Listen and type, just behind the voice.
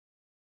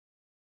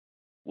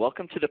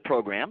Welcome to the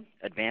program,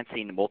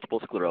 Advancing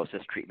Multiple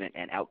Sclerosis Treatment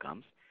and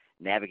Outcomes,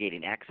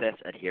 Navigating Access,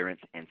 Adherence,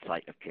 and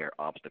Site of Care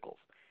Obstacles.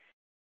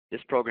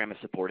 This program is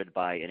supported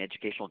by an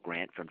educational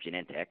grant from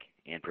Genentech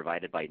and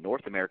provided by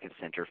North American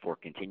Center for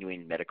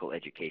Continuing Medical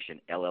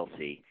Education,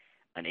 LLC,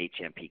 an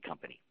HMP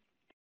company.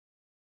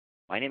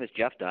 My name is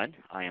Jeff Dunn.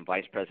 I am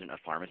Vice President of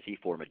Pharmacy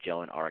for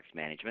Magellan Rx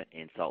Management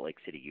in Salt Lake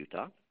City,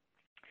 Utah.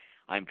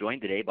 I am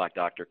joined today by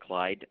Dr.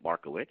 Clyde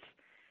Markowitz,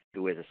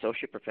 who is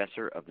Associate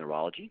Professor of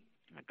Neurology,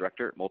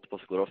 Director, Multiple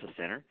Sclerosis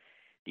Center,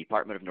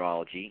 Department of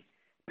Neurology,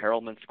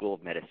 Perelman School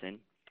of Medicine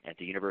at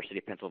the University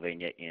of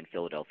Pennsylvania in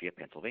Philadelphia,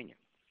 Pennsylvania.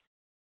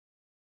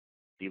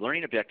 The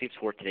learning objectives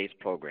for today's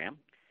program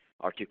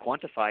are to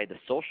quantify the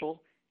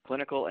social,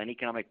 clinical, and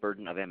economic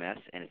burden of MS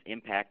and its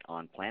impact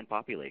on planned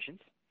populations,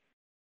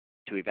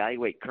 to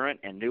evaluate current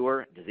and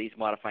newer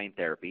disease-modifying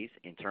therapies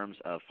in terms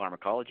of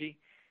pharmacology,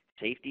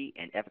 safety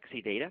and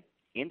efficacy data,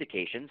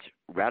 indications,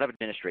 route of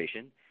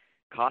administration,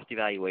 cost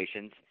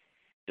evaluations,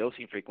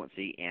 dosing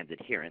frequency, and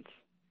adherence,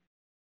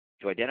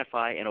 to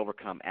identify and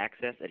overcome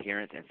access,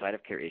 adherence, and site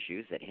of care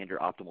issues that hinder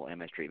optimal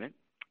MS treatment,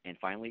 and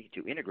finally,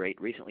 to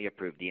integrate recently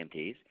approved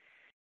DMTs,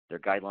 their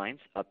guidelines,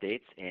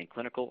 updates, and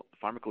clinical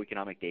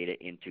pharmacoeconomic data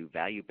into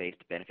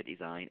value-based benefit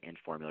design and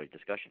formulary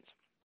discussions.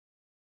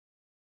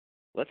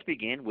 Let's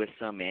begin with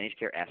some managed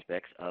care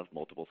aspects of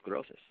multiple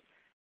sclerosis.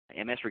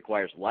 MS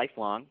requires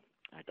lifelong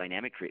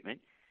dynamic treatment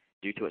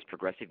due to its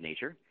progressive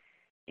nature,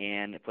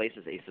 and it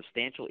places a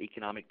substantial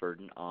economic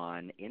burden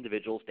on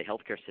individuals, the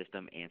healthcare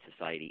system, and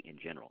society in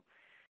general.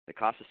 The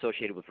costs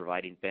associated with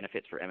providing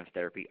benefits for MS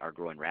therapy are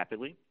growing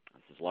rapidly.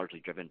 This is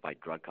largely driven by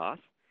drug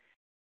costs.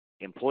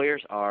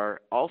 Employers are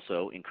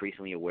also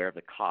increasingly aware of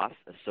the costs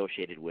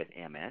associated with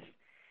MS,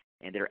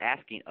 and they're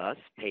asking us,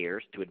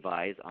 payers, to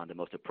advise on the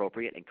most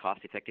appropriate and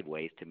cost-effective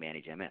ways to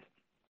manage MS.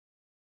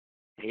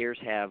 Payers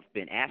have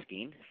been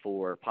asking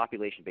for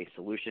population-based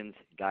solutions,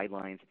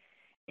 guidelines,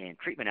 and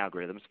treatment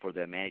algorithms for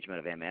the management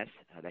of MS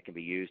that can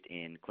be used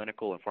in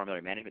clinical and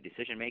formulary management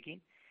decision-making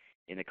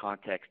in the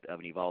context of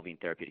an evolving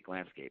therapeutic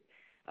landscape.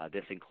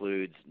 This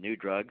includes new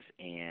drugs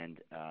and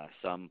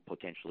some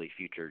potentially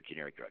future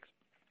generic drugs.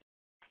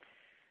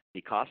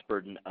 The cost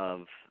burden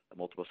of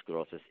multiple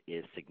sclerosis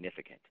is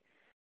significant.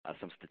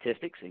 Some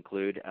statistics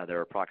include there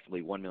are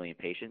approximately 1 million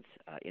patients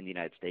in the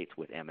United States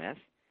with MS.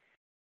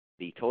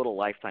 The total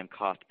lifetime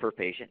cost per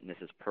patient, and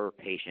this is per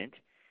patient,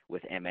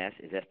 with MS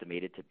is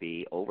estimated to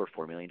be over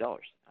 $4 million.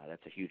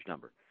 That's a huge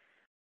number.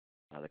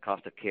 The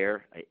cost of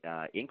care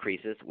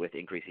increases with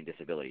increasing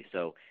disability.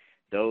 So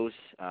those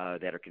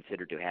that are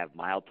considered to have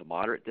mild to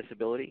moderate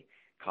disability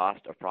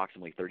cost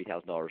approximately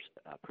 $30,000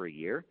 per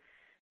year.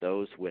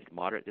 Those with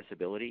moderate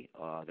disability,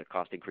 the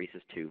cost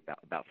increases to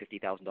about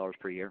 $50,000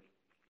 per year.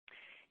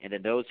 And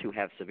then those who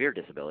have severe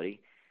disability,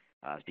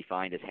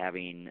 defined as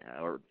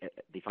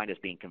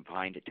being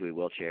confined to a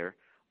wheelchair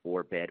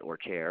or bed or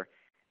chair,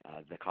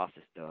 the cost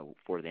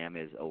for them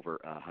is over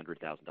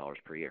 $100,000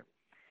 per year.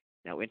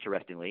 Now,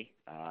 interestingly,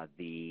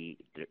 the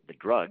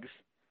drugs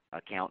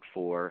account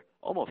for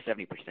almost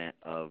 70%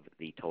 of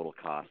the total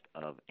cost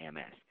of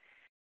MS.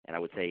 And I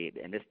would say,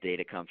 and this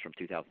data comes from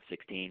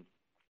 2016,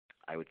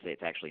 I would say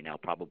it's actually now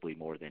probably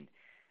more than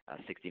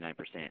 69%.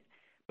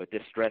 But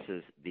this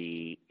stresses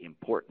the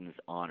importance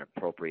on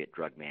appropriate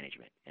drug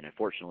management. And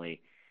unfortunately,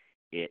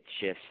 it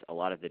shifts a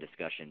lot of the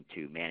discussion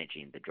to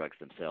managing the drugs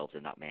themselves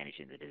and not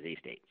managing the disease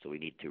state. So we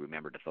need to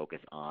remember to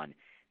focus on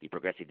the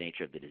progressive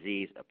nature of the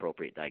disease,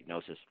 appropriate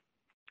diagnosis,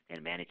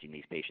 and managing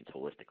these patients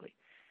holistically.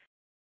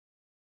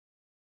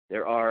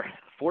 There are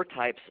 4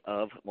 types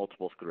of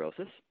multiple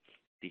sclerosis.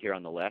 See here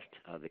on the left,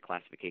 the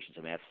classifications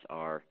of MS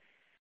are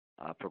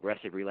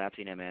progressive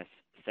relapsing MS,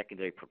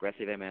 secondary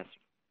progressive MS,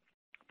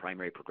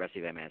 primary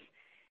progressive MS,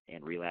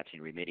 and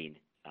relapsing remitting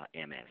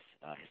MS.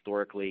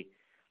 Historically,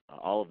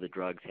 all of the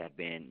drugs have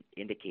been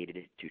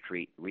indicated to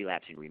treat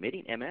relapsing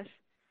remitting MS,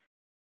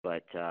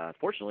 but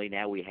fortunately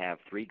now we have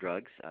 3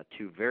 drugs,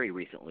 2 very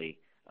recently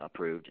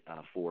approved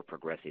for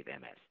progressive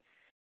MS.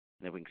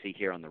 And then we can see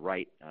here on the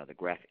right, the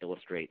graph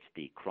illustrates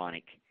the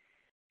chronic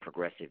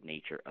progressive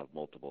nature of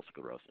multiple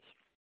sclerosis.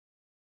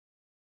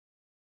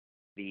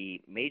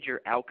 The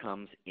major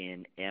outcomes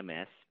in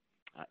MS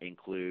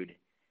include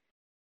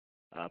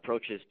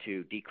approaches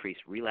to decrease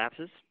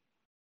relapses.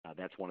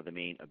 That's one of the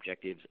main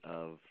objectives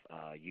of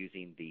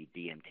using the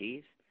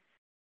DMTs.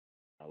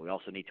 We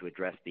also need to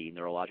address the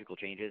neurological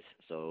changes,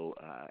 so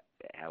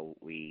how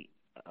we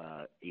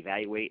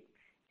evaluate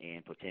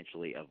lesions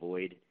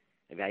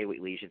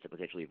and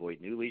potentially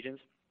avoid new lesions.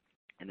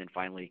 And then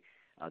finally,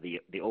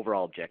 the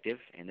overall objective,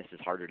 and this is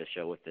harder to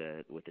show with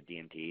the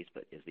DMTs,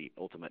 but is the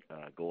ultimate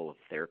goal of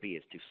therapy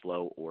is to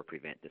slow or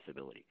prevent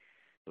disability.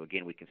 So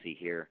again, we can see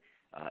here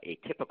a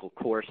typical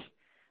course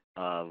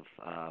of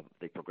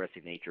the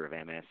progressive nature of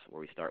MS, where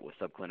we start with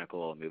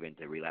subclinical and move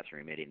into relapse and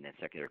remitting, and then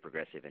secondary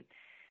progressive. And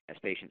as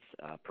patients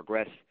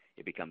progress,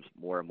 it becomes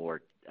more and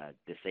more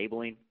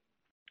disabling,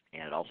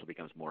 and it also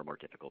becomes more and more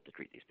difficult to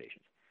treat these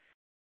patients.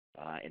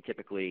 And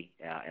typically,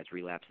 as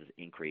relapses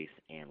increase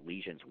and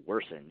lesions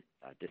worsen,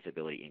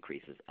 disability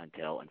increases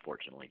until,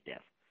 unfortunately,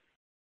 death.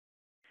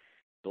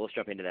 So let's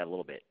jump into that a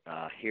little bit.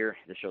 Here,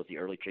 this shows the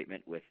early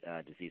treatment with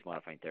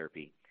disease-modifying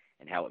therapy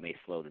and how it may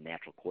slow the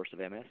natural course of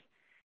MS.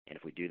 And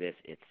if we do this,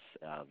 it's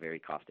very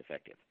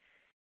cost-effective.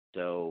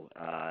 So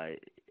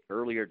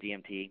earlier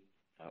DMT,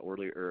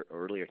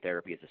 earlier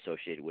therapy is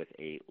associated with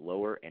a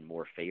lower and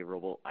more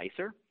favorable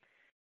ICER.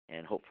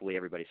 And hopefully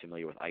everybody's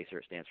familiar with ICER.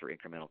 It stands for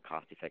incremental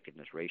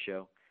cost-effectiveness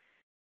ratio.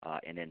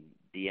 And then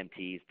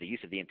DMTs, the use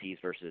of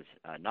DMTs versus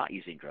not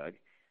using drug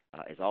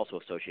is also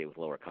associated with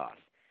lower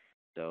costs.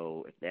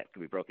 So that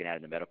can be broken out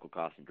into medical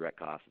costs and direct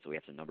costs. And so we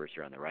have some numbers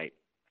here on the right.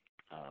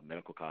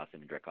 Medical costs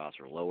and direct costs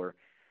are lower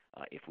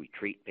if we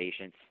treat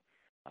patients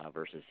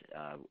versus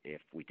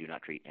if we do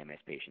not treat MS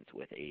patients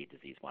with a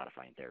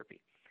disease-modifying therapy.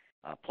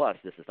 Plus,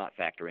 this does not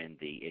factor in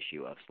the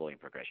issue of slowing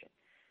progression.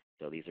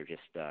 So these are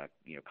just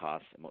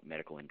costs,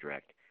 medical and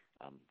direct.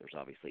 There's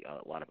obviously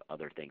a lot of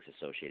other things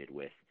associated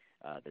with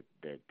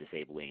the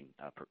disabling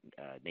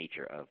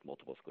nature of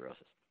multiple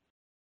sclerosis.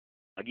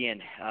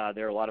 Again,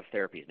 there are a lot of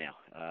therapies now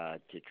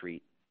to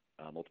treat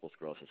multiple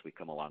sclerosis. We've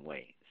come a long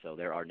way. So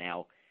there are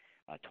now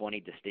 20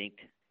 distinct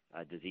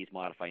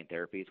disease-modifying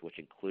therapies, which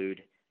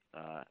include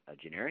a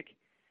generic.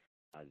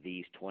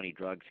 These 20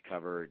 drugs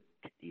cover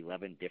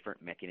 11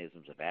 different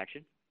mechanisms of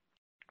action.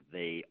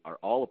 They are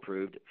all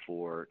approved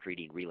for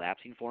treating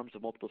relapsing forms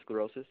of multiple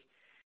sclerosis.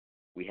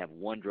 We have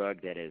one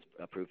drug that is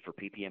approved for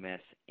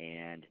PPMS,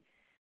 and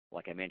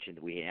like I mentioned,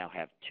 we now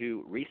have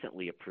 2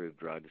 recently approved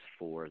drugs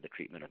for the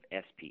treatment of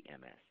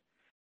SPMS.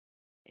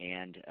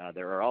 And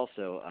there are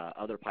also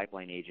other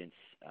pipeline agents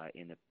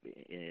and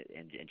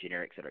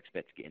generics that are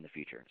expected in the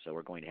future. So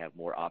we're going to have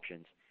more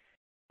options,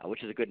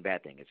 which is a good and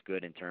bad thing. It's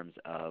good in terms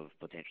of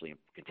potentially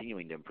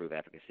continuing to improve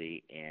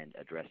efficacy and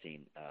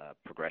addressing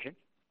progression,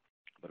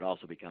 but it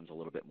also becomes a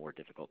little bit more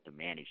difficult to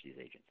manage these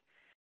agents.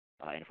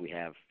 And if we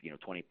have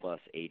 20-plus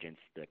agents,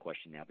 the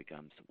question now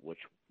becomes which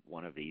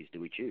one of these do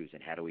we choose,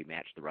 and how do we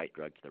match the right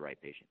drug to the right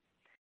patient?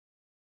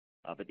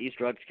 But these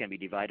drugs can be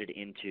divided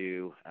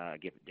into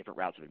different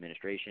routes of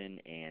administration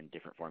and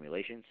different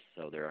formulations.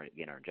 So there are,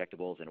 again, our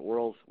injectables and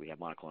orals. We have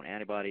monoclonal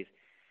antibodies.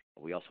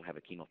 We also have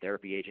a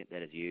chemotherapy agent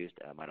that is used,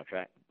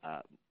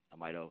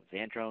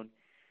 mitoxantrone.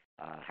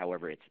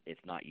 However,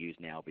 it's not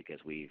used now because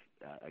we've,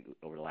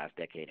 over the last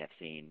decade, have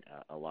seen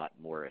a lot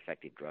more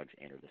effective drugs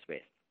enter the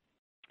space.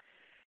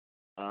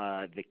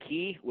 The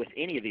key with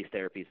any of these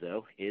therapies,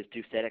 though, is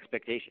to set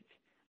expectations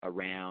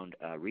around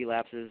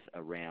relapses,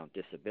 around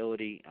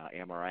disability,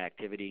 MRI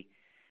activity.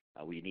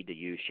 We need to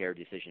use shared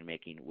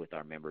decision-making with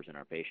our members and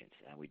our patients.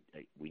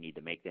 We need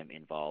to make them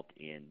involved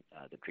in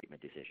the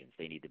treatment decisions.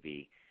 They need to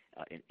be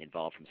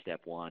involved from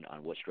step one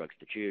on which drugs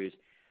to choose,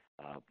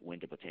 when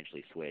to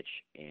potentially switch,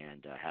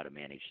 and how to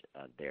manage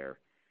their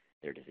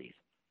disease.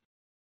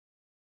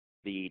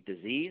 The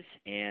disease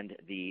and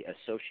the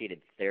associated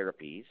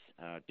therapies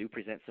do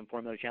present some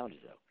formulary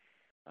challenges,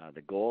 though.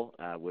 The goal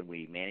when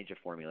we manage a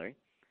formulary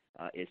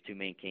is to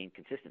maintain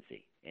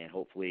consistency, and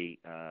hopefully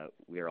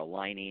we are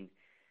aligning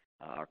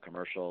our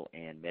commercial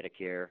and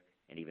Medicare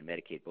and even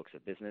Medicaid books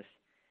of business.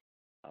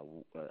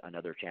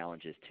 Another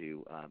challenge is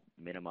to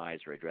minimize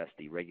or address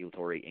the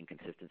regulatory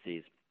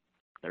inconsistencies.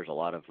 There's a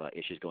lot of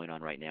issues going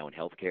on right now in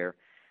healthcare,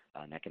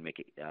 and that can make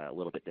it a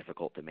little bit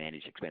difficult to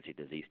manage expensive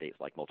disease states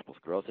like multiple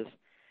sclerosis.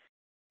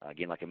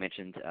 Again, like I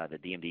mentioned, the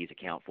DMDs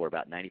account for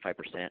about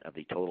 95% of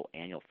the total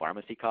annual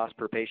pharmacy cost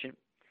per patient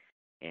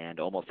and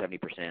almost 70%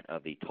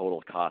 of the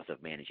total cost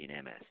of managing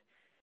MS,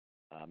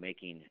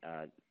 making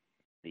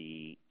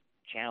the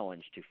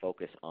challenge to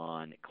focus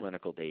on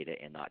clinical data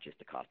and not just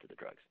the cost of the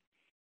drugs.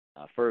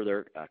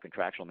 Further,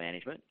 contractual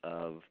management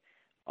of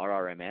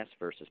RRMS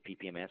versus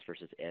PPMS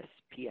versus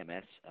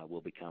SPMS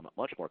will become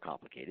much more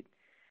complicated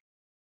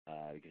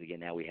because, again,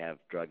 now we have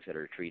drugs that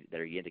are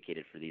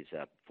indicated for these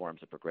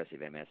forms of progressive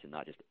MS and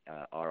not just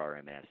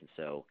RRMS. And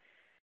so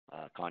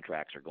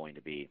contracts are going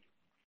to be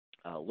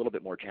a little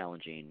bit more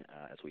challenging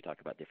as we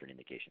talk about different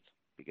indications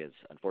because,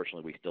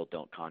 unfortunately, we still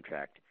don't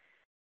contract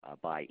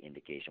by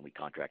indication. We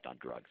contract on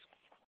drugs.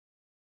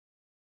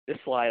 This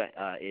slide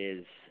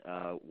is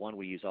one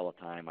we use all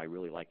the time. I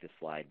really like this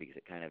slide because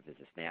it kind of is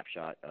a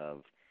snapshot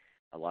of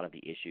a lot of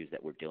the issues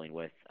that we're dealing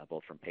with,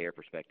 both from payer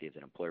perspectives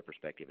and employer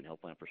perspective and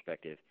health plan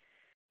perspective.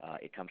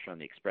 It comes from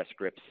the Express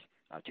Scripts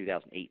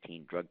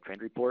 2018 Drug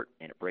Trend Report,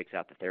 and it breaks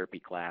out the therapy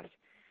class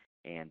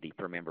and the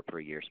per member per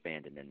year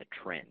spend and then the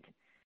trend.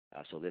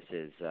 So this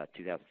is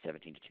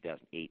 2017 to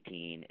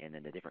 2018, and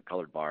then the different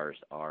colored bars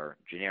are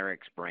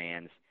generics,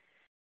 brands,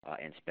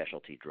 and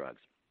specialty drugs.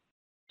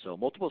 So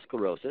multiple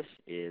sclerosis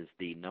is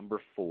the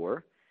number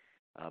 4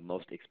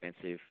 most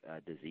expensive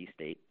disease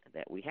state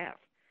that we have.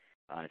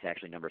 It's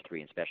actually number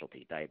 3 in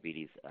specialty.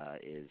 Diabetes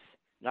is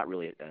not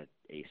really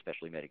a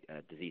specialty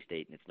disease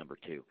state, and it's number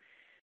 2.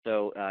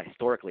 So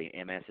historically,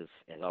 MS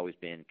has always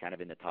been kind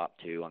of in the top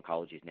 2.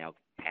 Oncology is now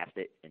past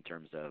it in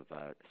terms of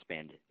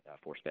spend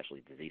for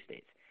specialty disease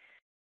states.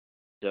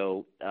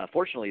 So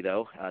fortunately,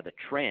 though, the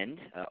trend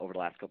over the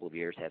last couple of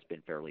years has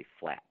been fairly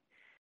flat.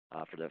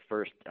 For the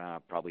first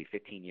probably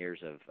 15 years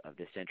of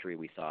this century,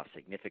 we saw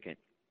significant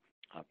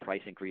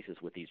price increases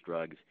with these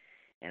drugs,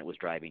 and it was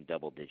driving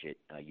double-digit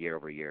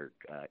year-over-year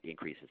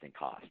increases in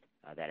cost.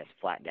 That has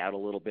flattened out a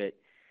little bit,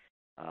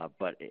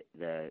 but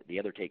the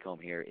other take-home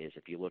here is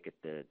if you look at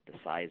the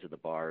size of the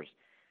bars,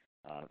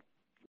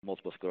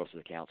 multiple sclerosis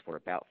accounts for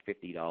about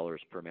 $50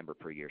 per member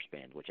per year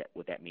spend,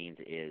 what that means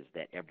is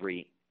that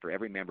for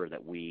every member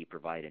that we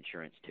provide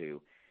insurance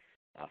to,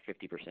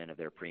 50% of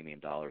their premium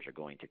dollars are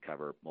going to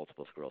cover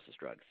multiple sclerosis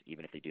drugs,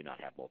 even if they do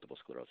not have multiple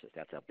sclerosis.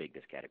 That's how big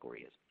this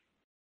category is.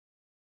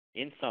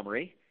 In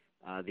summary,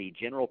 the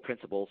general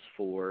principles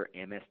for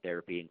MS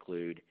therapy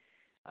include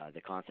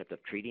the concept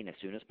of treating as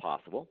soon as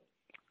possible.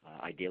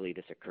 Ideally,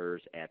 this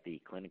occurs at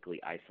the clinically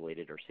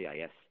isolated or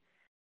CIS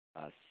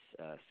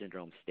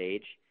syndrome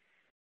stage.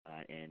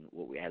 And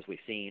as we've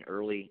seen,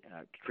 early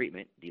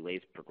treatment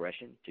delays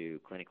progression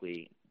to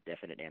clinically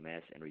definite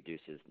MS and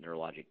reduces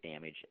neurologic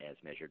damage as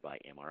measured by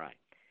MRI.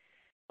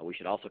 We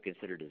should also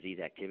consider disease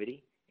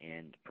activity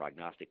and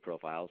prognostic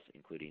profiles,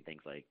 including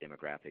things like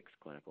demographics,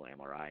 clinical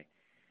MRI.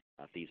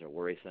 If these are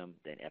worrisome,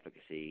 then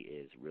efficacy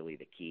is really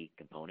the key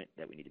component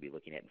that we need to be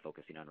looking at and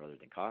focusing on rather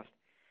than cost.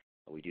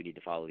 We do need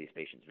to follow these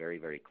patients very,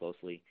 very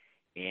closely.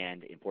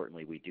 And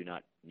importantly, we do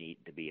not need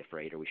to be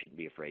afraid, or we shouldn't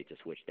be afraid to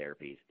switch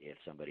therapies if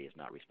somebody is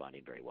not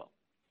responding very well.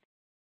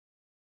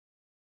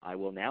 I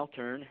will now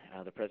turn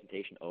the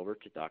presentation over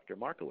to Dr.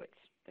 Markowitz.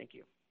 Thank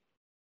you.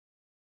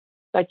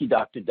 Thank you,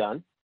 Dr.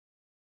 Dunn.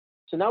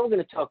 So now we're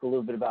going to talk a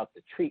little bit about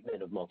the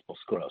treatment of multiple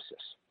sclerosis.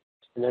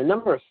 And there are a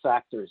number of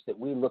factors that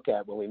we look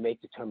at when we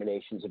make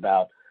determinations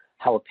about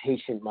how a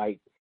patient might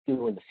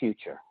do in the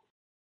future,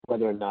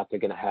 whether or not they're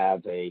going to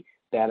have a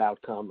bad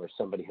outcome or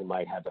somebody who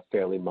might have a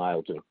fairly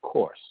mild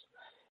course.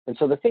 And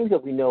so the things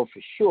that we know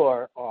for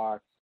sure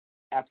are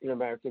African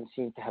Americans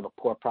seem to have a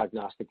poor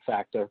prognostic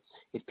factor.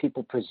 If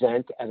people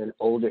present at an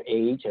older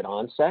age at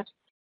onset,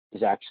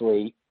 is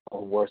actually a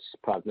worse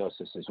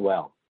prognosis as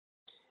well.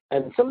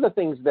 And some of the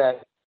things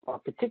that are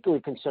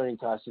particularly concerning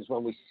to us is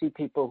when we see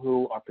people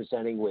who are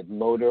presenting with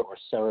motor or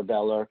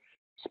cerebellar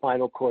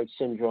spinal cord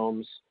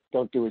syndromes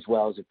don't do as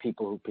well as the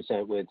people who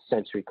present with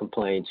sensory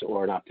complaints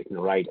or an optic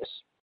neuritis.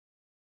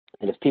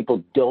 And if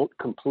people don't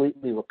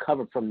completely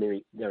recover from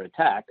their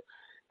attack,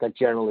 that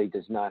generally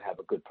does not have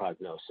a good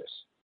prognosis.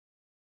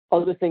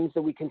 Other things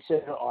that we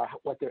consider are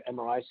what their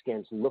MRI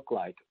scans look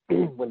like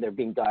when they're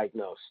being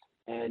diagnosed.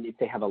 And if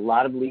they have a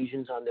lot of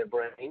lesions on their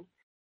brain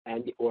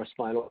or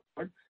spinal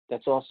cord,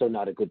 that's also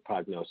not a good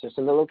prognosis.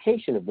 And the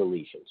location of the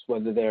lesions,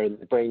 whether they're in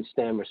the brain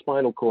stem or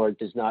spinal cord,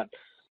 does not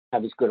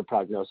have as good a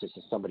prognosis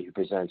as somebody who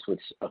presents with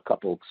a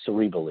couple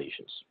cerebral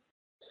lesions.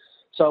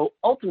 So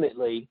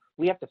ultimately,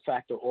 we have to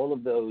factor all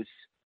of those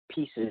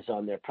pieces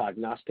on their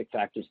prognostic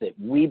factors that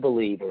we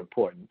believe are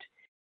important,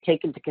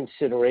 take into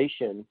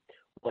consideration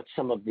what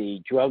some of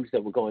the drugs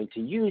that we're going to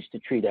use to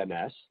treat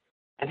MS,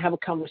 and have a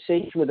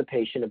conversation with the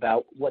patient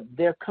about what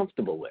they're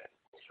comfortable with.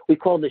 We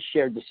call this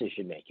shared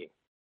decision making.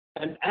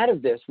 And out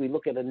of this, we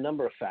look at a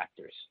number of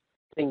factors,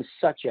 things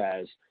such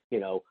as,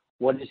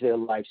 what is their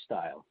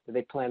lifestyle? Are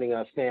they planning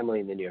a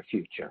family in the near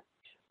future?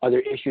 Are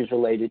there issues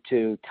related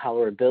to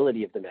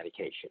tolerability of the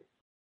medication,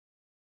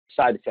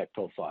 side effect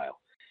profile?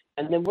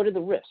 And then what are the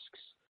risks?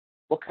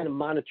 What kind of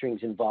monitoring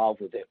is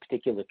involved with a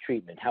particular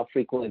treatment? How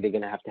frequently are they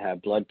going to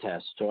have blood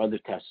tests or other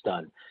tests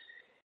done?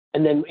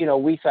 And then,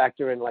 we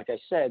factor in, like I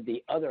said,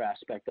 the other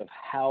aspect of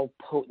how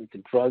potent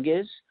the drug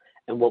is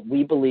and what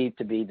we believe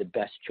to be the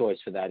best choice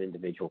for that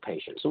individual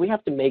patient. So we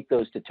have to make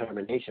those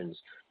determinations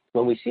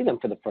when we see them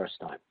for the first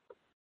time.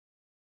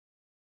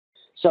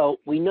 So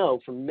we know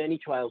from many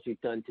trials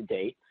we've done to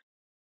date,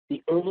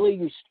 the earlier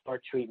you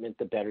start treatment,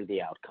 the better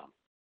the outcome.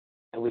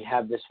 And we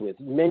have this with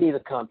many of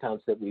the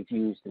compounds that we've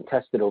used and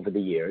tested over the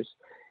years.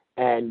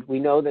 And we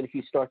know that if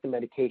you start the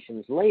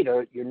medications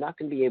later, you're not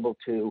going to be able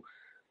to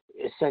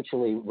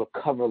essentially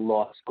recover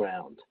lost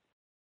ground.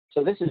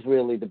 So this is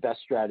really the best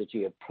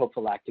strategy of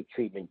prophylactic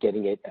treatment,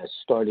 getting it as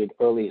started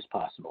early as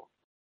possible.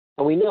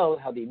 And we know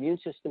how the immune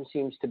system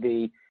seems to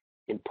be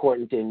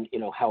important in,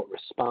 how it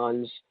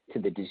responds to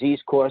the disease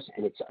course,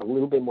 and it's a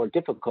little bit more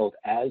difficult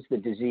as the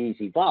disease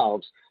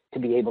evolves to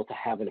be able to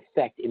have an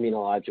effect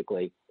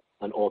immunologically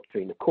on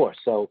altering the course.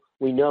 So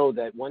we know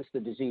that once the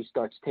disease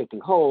starts taking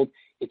hold,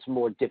 it's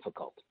more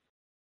difficult.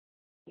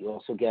 You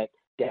also get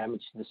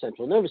damage to the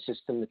central nervous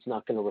system that's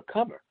not going to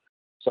recover.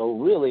 So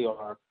really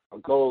our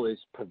goal is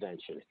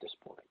prevention at this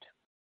point.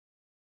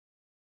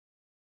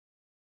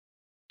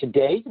 To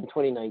date, in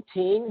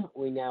 2019,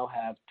 we now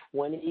have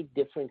 20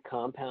 different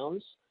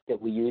compounds that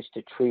we use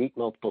to treat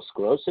multiple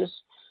sclerosis.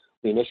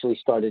 We initially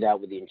started out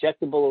with the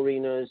injectable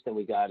arenas, then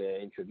we got an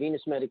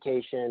intravenous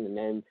medication, and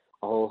then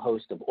a whole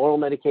host of oral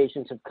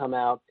medications have come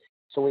out.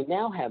 So we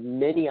now have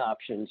many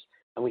options,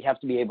 and we have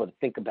to be able to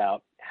think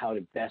about how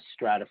to best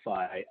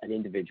stratify an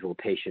individual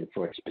patient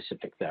for a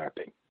specific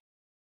therapy.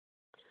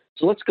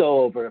 So let's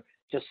go over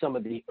just some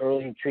of the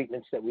early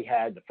treatments that we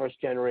had, the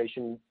first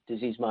generation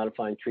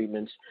disease-modifying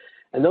treatments,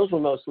 and those were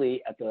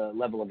mostly at the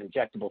level of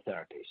injectable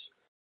therapies.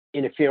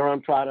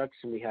 Interferon products,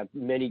 and we have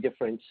many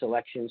different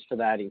selections for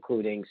that,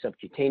 including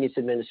subcutaneous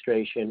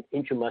administration,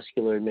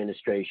 intramuscular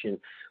administration.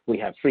 We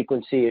have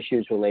frequency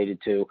issues related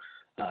to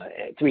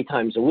 3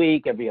 times a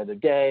week, every other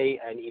day,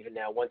 and even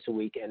now once a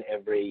week and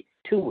every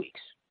 2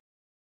 weeks.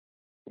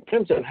 In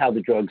terms of how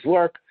the drugs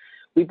work,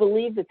 we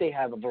believe that they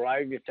have a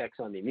variety of effects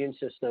on the immune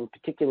system,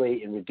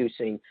 particularly in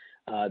reducing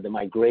the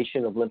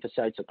migration of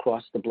lymphocytes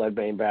across the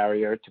blood-brain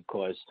barrier to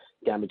cause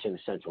damage in the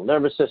central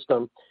nervous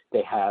system.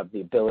 They have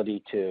the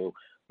ability to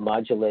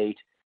modulate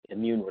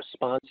immune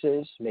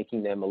responses,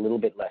 making them a little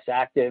bit less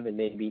active and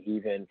maybe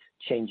even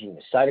changing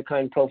the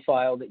cytokine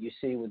profile that you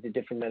see with the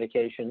different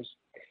medications.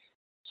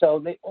 So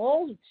they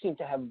all seem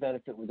to have a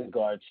benefit with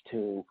regards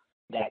to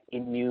that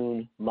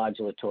immune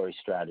modulatory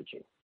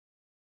strategy.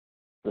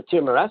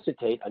 Letermovir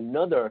acetate,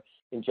 another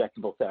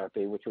injectable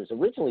therapy, which was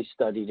originally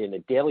studied in a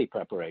daily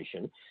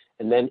preparation,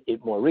 and then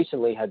it more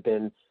recently had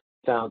been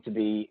found to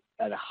be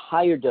at a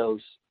higher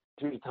dose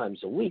 3 times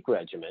a week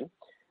regimen,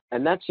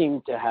 and that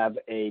seemed to have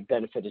a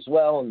benefit as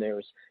well, and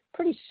there's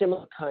pretty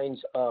similar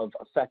kinds of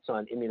effects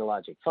on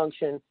immunologic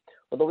function.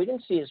 Although we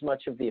didn't see as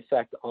much of the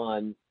effect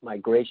on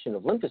migration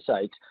of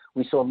lymphocytes,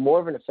 we saw more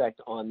of an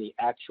effect on the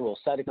actual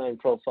cytokine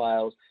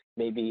profiles,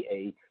 maybe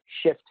a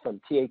shift from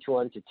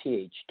Th1 to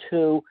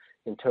Th2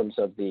 in terms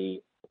of the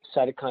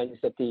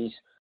cytokines that these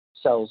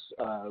cells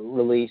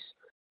release,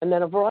 and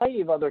then a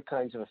variety of other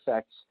kinds of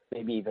effects,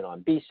 maybe even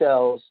on B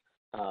cells,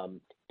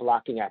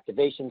 blocking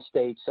activation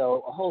states,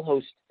 so a whole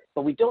host.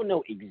 But we don't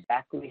know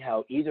exactly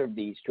how either of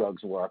these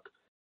drugs work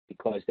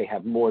because they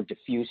have more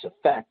diffuse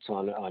effects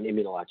on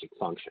immunologic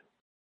function.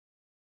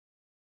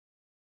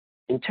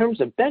 In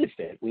terms of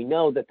benefit, we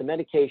know that the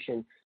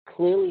medication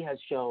clearly has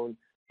shown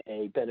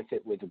a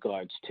benefit with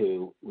regards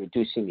to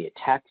reducing the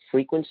attack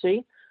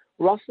frequency,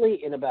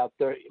 roughly in about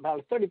a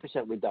 30%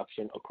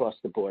 reduction across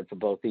the board for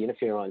both the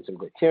interferons and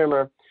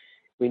glutamate.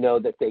 We know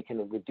that they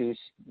can reduce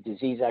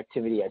disease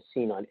activity as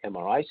seen on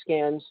MRI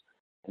scans,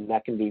 and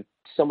that can be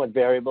somewhat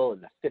variable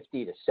in the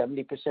 50 to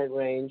 70%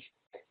 range,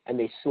 and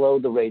they slow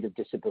the rate of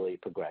disability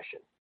progression.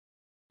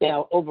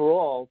 Now,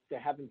 overall, there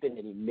haven't been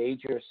any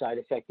major side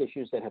effect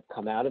issues that have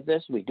come out of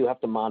this. We do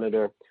have to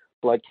monitor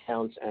blood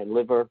counts and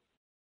liver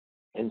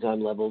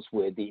enzyme levels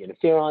with the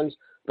interferons,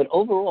 but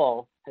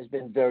overall has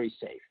been very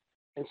safe.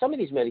 And some of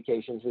these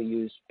medications we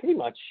use pretty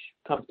much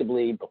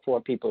comfortably before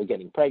people are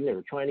getting pregnant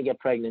or trying to get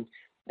pregnant,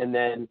 and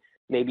then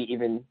maybe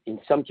even in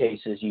some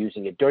cases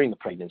using it during the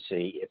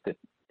pregnancy if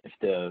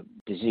the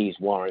disease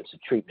warrants a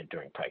treatment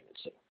during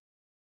pregnancy.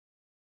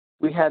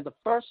 We had the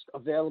first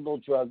available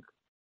drug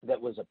that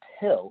was a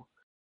pill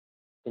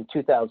in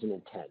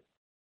 2010,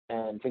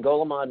 and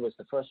fingolimod was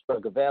the first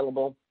drug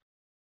available.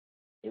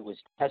 It was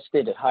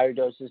tested at higher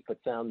doses, but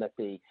found that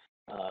the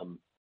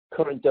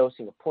current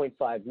dosing of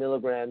 0.5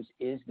 milligrams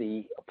is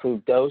the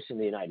approved dose in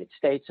the United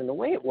States. And the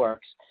way it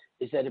works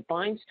is that it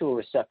binds to a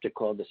receptor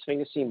called the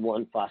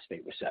sphingosine-1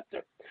 phosphate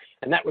receptor.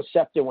 And that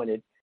receptor, when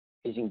it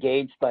is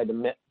engaged by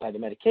the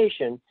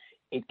medication,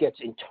 it gets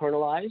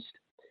internalized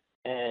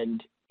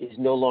and is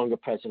no longer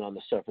present on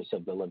the surface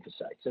of the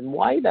lymphocytes. And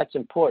why that's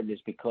important is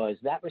because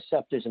that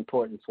receptor is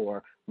important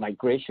for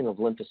migration of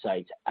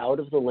lymphocytes out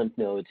of the lymph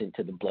nodes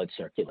into the blood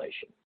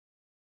circulation.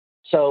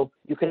 So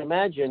you can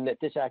imagine that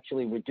this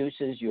actually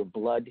reduces your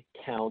blood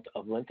count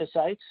of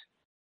lymphocytes,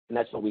 and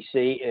that's what we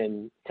see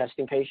in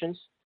testing patients.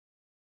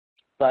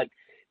 But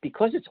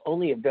because it's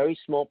only a very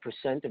small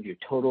percent of your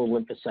total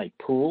lymphocyte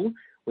pool,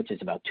 which is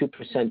about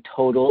 2%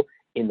 total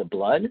in the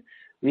blood,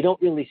 we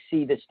don't really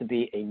see this to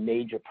be a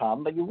major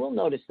problem, but you will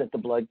notice that the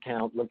blood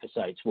count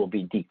lymphocytes will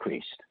be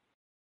decreased.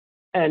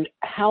 And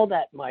how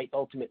that might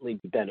ultimately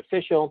be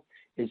beneficial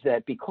is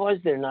that because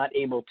they're not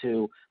able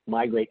to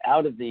migrate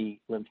out of the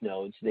lymph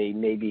nodes, they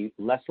may be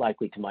less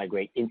likely to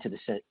migrate into the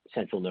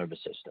central nervous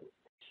system.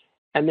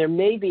 And there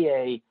may be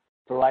a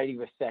variety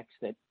of effects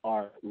that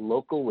are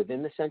local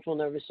within the central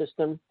nervous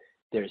system.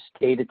 There's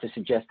data to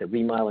suggest that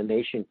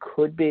remyelination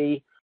could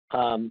be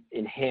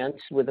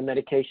enhanced with a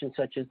medication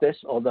such as this,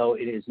 although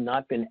it has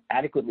not been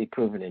adequately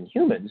proven in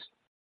humans.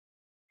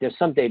 There's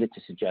some data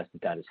to suggest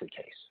that that is the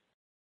case.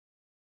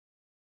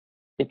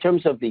 In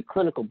terms of the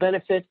clinical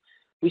benefit,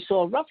 we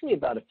saw roughly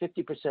about a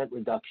 50%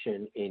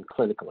 reduction in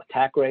clinical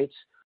attack rates,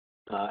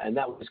 and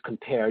that was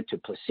compared to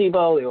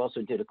placebo. They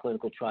also did a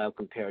clinical trial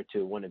compared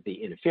to one of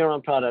the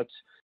interferon products,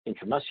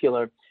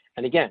 intramuscular,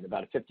 and again,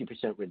 about a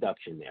 50%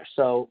 reduction there.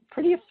 So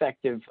pretty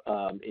effective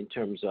in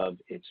terms of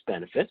its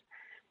benefit.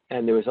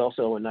 And there was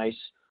also a nice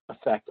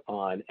effect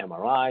on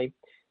MRI,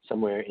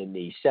 somewhere in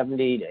the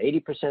 70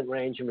 to 80%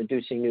 range in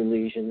reducing new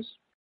lesions,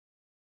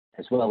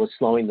 as well as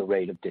slowing the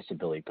rate of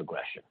disability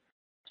progression.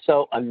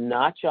 So a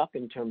notch up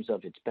in terms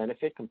of its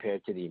benefit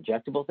compared to the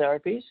injectable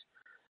therapies,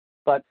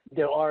 but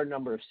there are a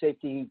number of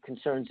safety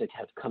concerns that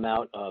have come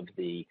out of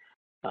the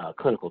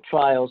clinical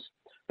trials.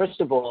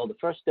 First of all, the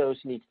first dose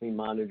needs to be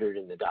monitored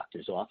in the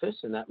doctor's office,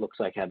 and that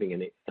looks like having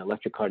an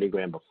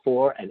electrocardiogram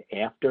before and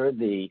after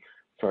the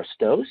first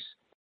dose.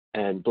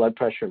 And blood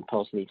pressure and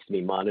pulse needs to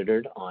be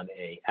monitored on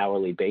an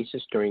hourly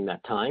basis during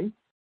that time.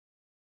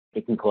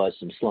 It can cause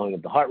some slowing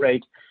of the heart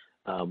rate.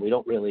 We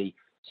don't really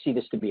see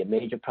this to be a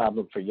major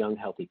problem for young,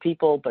 healthy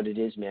people, but it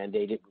is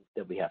mandated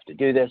that we have to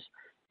do this.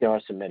 There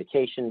are some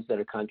medications that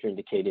are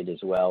contraindicated as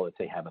well if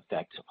they have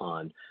effects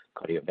on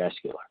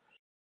cardiovascular.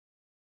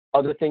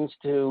 Other things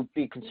to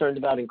be concerned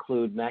about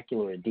include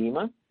macular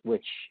edema,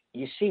 which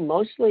you see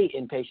mostly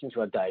in patients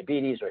who have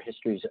diabetes or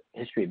history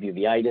of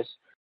uveitis.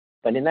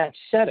 But in that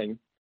setting,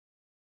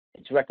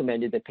 it's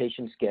recommended that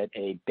patients get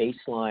a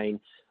baseline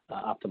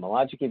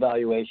ophthalmologic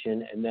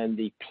evaluation, and then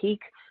the peak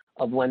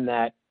of when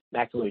that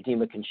macular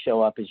edema can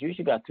show up is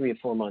usually about 3 or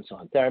 4 months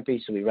on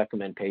therapy. So we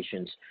recommend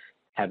patients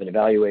have an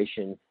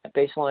evaluation at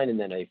baseline and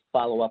then a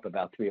follow-up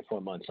about 3 or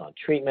 4 months on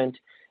treatment.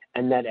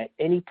 And that at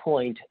any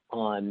point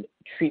on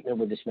treatment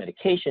with this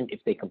medication,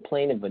 if they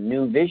complain of a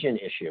new vision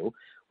issue,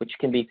 which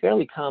can be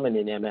fairly common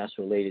in MS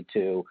related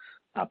to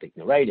optic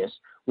neuritis,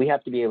 we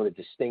have to be able to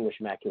distinguish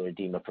macular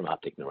edema from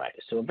optic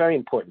neuritis. So a very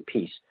important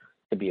piece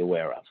to be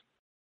aware of.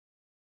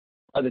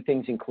 Other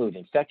things include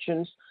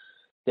infections.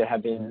 There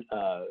have been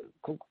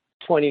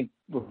 20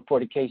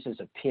 reported cases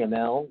of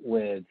PML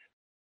with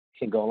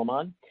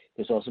fingolimod.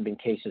 There's also been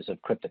cases of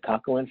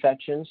cryptococcal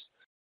infections.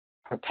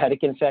 Herpetic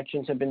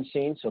infections have been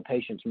seen, so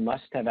patients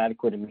must have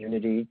adequate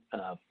immunity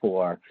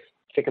for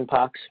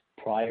chickenpox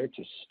prior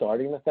to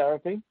starting the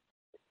therapy.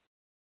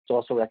 It's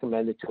also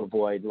recommended to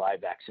avoid live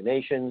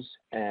vaccinations,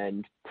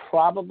 and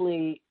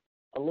probably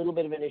a little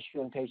bit of an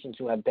issue in patients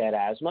who have bad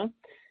asthma.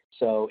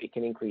 So it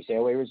can increase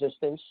airway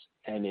resistance,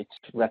 and it's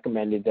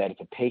recommended that if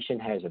a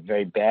patient has a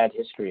very bad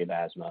history of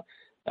asthma,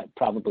 that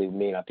probably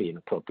may not be an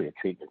appropriate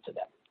treatment for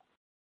them.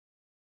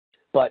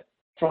 But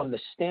from the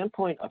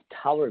standpoint of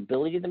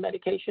tolerability of the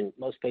medication,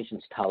 most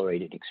patients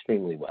tolerate it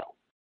extremely well.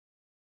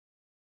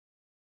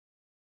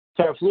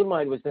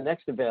 Teriflunomide was the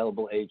next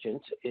available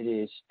agent. It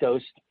is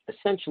dosed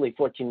essentially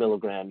 14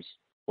 milligrams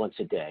once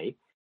a day.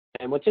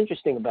 And what's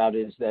interesting about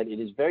it is that it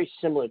is very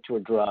similar to a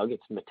drug.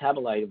 It's a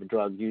metabolite of a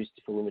drug used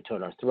for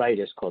rheumatoid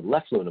arthritis called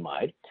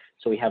leflunomide.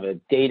 So we have a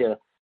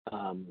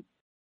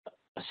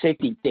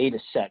safety data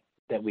set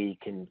that we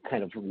can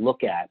kind of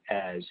look at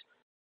as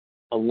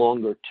a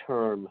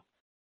longer-term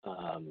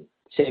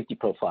safety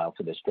profile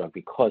for this drug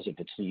because of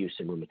its use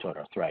in rheumatoid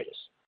arthritis.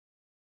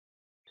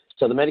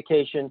 So the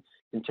medication,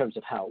 in terms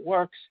of how it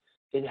works,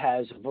 it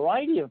has a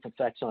variety of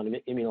effects on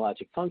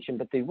immunologic function,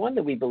 but the one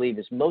that we believe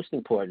is most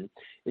important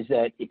is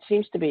that it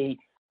seems to be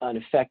an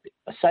effect,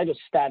 a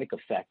cytostatic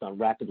effect on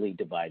rapidly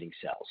dividing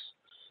cells.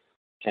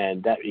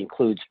 And that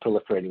includes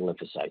proliferating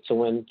lymphocytes. So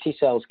when T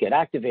cells get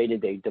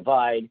activated, they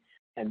divide,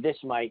 and this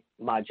might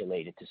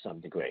modulate it to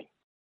some degree.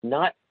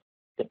 Not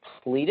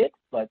deplete it,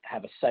 but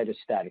have a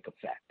cytostatic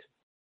effect.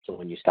 So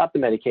when you stop the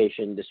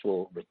medication, this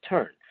will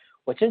return.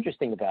 What's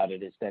interesting about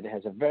it is that it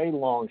has a very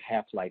long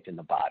half-life in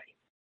the body.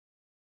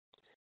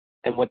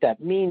 And what that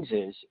means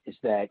is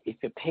that if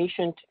a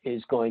patient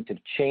is going to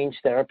change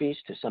therapies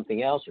to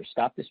something else or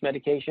stop this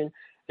medication,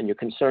 and you're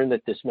concerned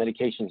that this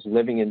medication is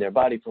living in their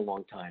body for a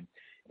long time,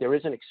 there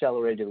is an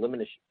accelerated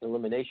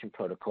elimination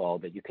protocol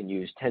that you can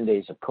use 10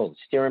 days of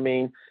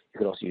cholestyramine. You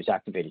could also use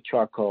activated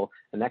charcoal,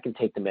 and that can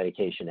take the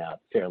medication out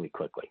fairly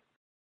quickly.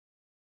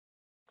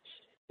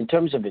 In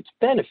terms of its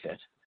benefit,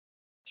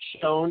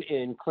 shown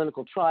in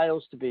clinical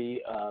trials to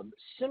be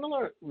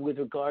similar with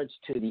regards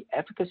to the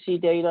efficacy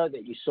data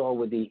that you saw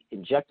with the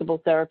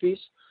injectable therapies,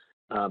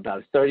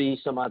 about a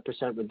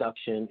 30-some-odd%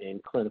 reduction in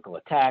clinical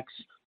attacks,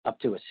 up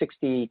to a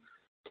 60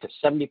 to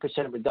 70%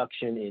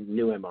 reduction in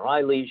new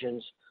MRI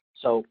lesions,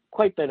 so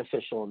quite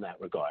beneficial in that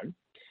regard.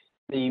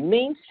 The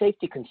main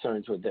safety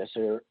concerns with this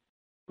are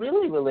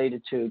really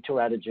related to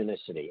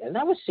teratogenicity, and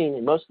that was seen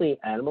in mostly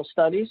animal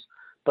studies,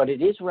 but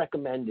it is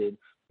recommended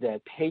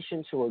that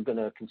patients who are going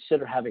to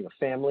consider having a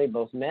family,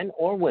 both men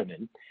or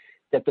women,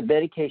 that the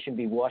medication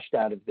be washed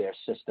out of their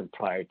system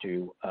prior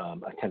to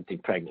attempting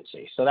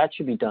pregnancy. So that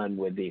should be done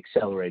with the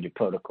accelerated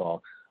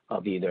protocol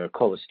of either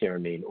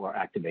cholestyramine or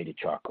activated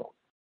charcoal.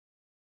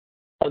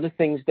 Other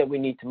things that we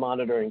need to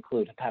monitor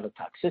include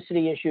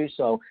hepatotoxicity issues.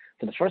 So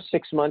for the first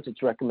 6 months,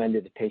 it's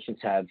recommended that patients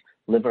have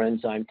liver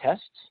enzyme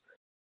tests.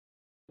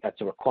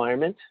 That's a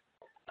requirement.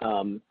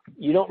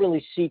 You don't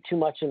really see too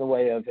much in the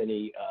way of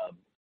any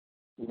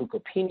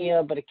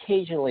leukopenia, but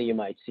occasionally you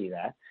might see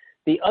that.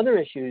 The other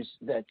issues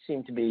that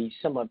seem to be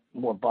somewhat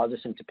more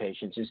bothersome to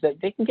patients is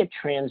that they can get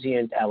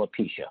transient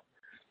alopecia.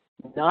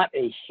 Not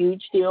a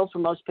huge deal for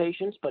most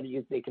patients, but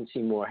they can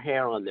see more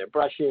hair on their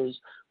brushes,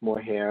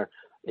 more hair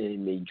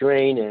in the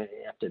drain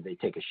after they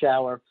take a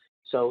shower.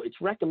 So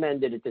it's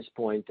recommended at this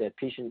point that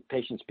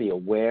patients be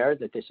aware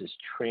that this is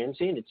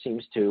transient. It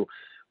seems to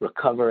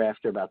recover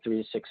after about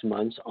 3 to 6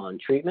 months on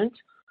treatment.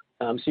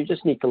 So you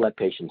just need to let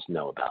patients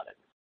know about it.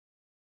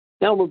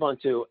 Now we'll move on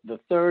to the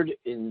third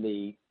in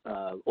the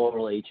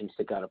oral agents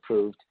that got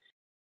approved,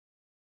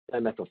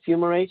 dimethyl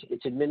fumarate.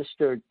 It's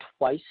administered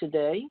twice a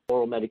day.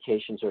 Oral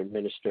medications are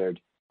administered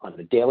on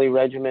a daily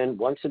regimen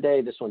once a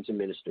day. This one's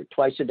administered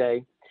twice a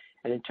day.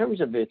 And in terms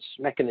of its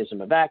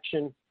mechanism of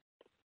action,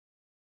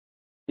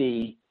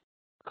 the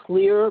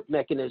clear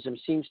mechanism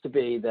seems to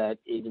be that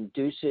it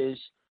induces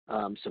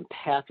some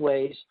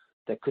pathways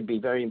that could be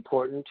very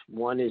important.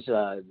 One is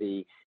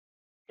the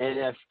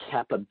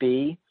NF-kappa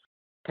B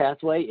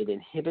pathway. It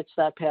inhibits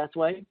that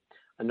pathway.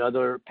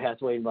 Another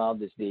pathway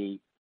involved is the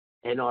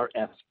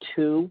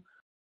NRF2,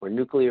 or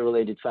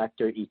nuclear-related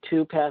factor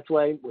E2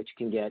 pathway, which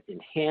can get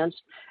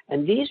enhanced.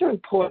 And these are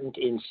important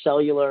in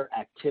cellular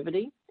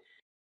activity.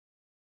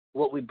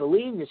 What we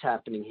believe is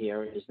happening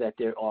here is that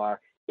there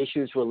are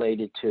issues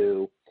related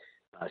to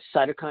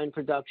cytokine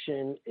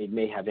production. It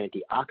may have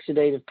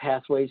antioxidative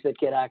pathways that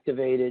get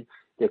activated.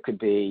 There could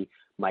be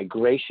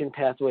migration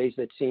pathways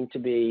that seem to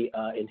be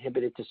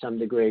inhibited to some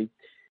degree.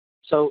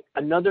 So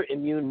another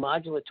immune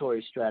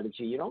modulatory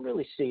strategy, you don't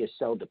really see a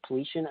cell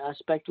depletion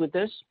aspect with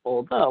this,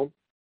 although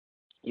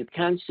you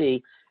can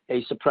see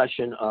a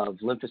suppression of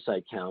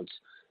lymphocyte counts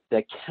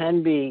that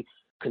can be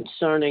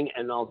concerning,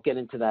 and I'll get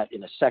into that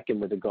in a second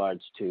with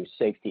regards to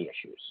safety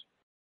issues.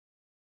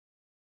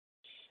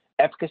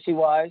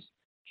 Efficacy-wise,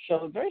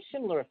 showed very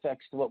similar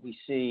effects to what we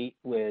see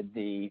with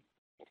the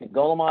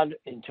fingolimod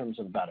in terms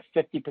of about a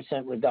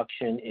 50%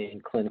 reduction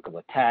in clinical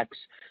attacks,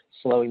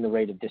 slowing the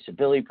rate of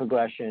disability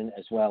progression,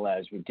 as well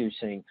as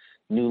reducing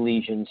new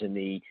lesions in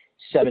the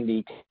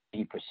 70 to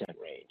 80%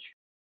 range.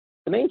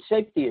 The main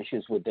safety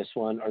issues with this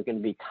one are going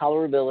to be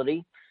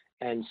tolerability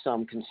and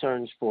some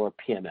concerns for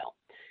PML.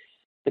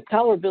 The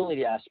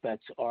tolerability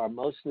aspects are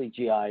mostly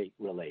GI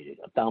related,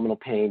 abdominal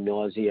pain,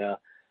 nausea,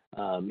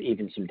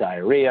 even some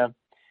diarrhea,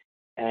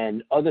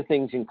 and other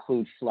things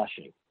include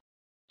flushing.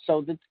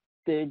 So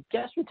the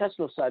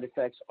gastrointestinal side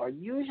effects are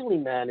usually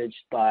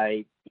managed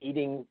by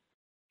eating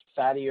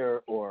fattier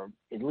or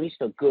at least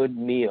a good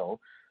meal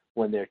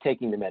when they're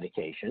taking the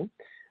medication.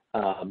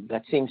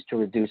 That seems to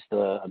reduce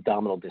the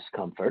abdominal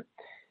discomfort.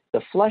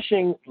 The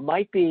flushing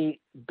might be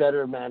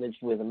better managed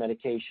with a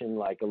medication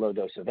like a low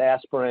dose of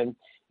aspirin.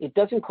 It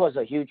doesn't cause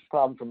a huge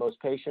problem for most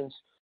patients.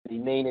 The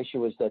main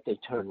issue is that they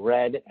turn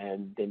red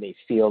and they may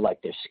feel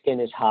like their skin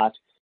is hot,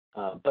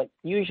 but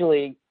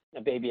usually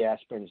a baby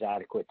aspirin is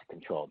adequate to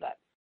control that.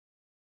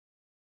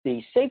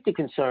 The safety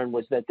concern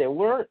was that there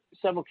were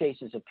several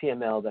cases of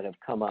PML that have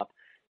come up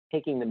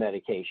taking the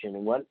medication,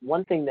 and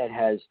one thing that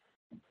has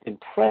been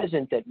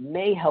present that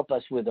may help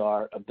us with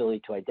our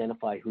ability to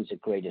identify who's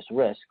at greatest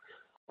risk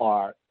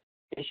are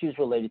issues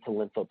related to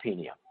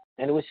lymphopenia.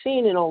 And it was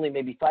seen in only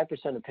maybe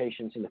 5% of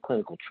patients in the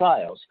clinical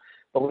trials,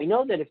 but we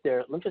know that if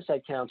their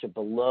lymphocyte counts are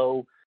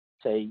below,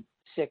 say,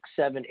 600,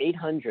 700,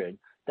 800,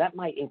 that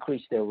might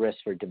increase their risk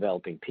for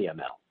developing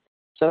PML.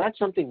 So that's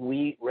something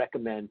we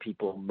recommend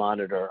people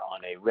monitor on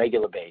a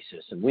regular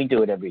basis, and we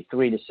do it every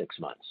 3 to 6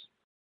 months.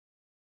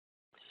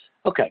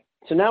 Okay,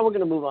 so now we're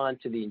going to move on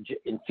to the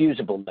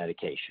infusible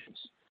medications.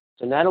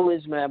 So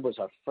natalizumab was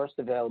our first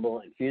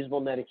available infusible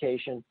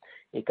medication.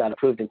 It got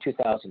approved in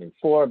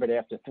 2004, but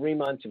after 3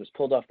 months, it was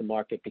pulled off the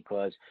market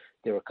because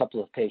there were a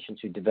couple of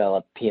patients who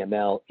developed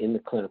PML in the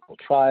clinical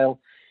trial.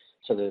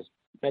 So the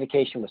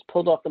medication was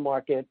pulled off the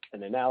market,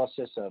 an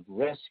analysis of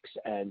risks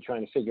and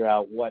trying to figure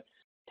out what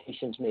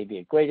patients may be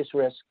at greatest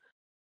risk,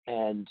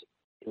 and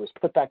it was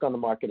put back on the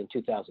market in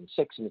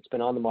 2006, and it's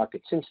been on the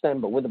market since then,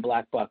 but with a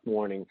black box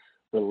warning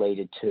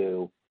related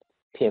to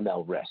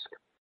PML risk.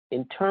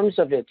 In terms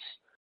of its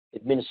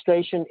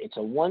administration, it's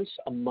a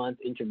once-a-month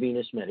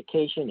intravenous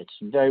medication. It's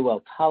very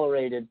well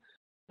tolerated.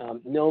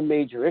 No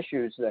major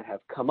issues that have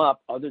come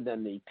up other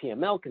than the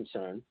PML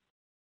concern.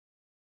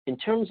 In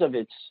terms of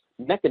its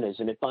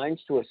mechanism, it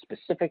binds to a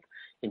specific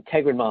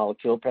integrin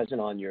molecule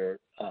present on your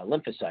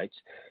lymphocytes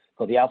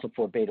called the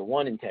alpha-4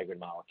 beta-1 integrin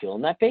molecule,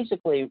 and that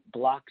basically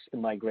blocks the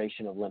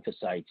migration of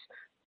lymphocytes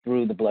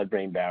through the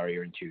blood-brain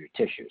barrier into your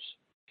tissues.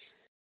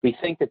 We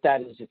think that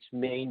that is its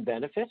main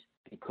benefit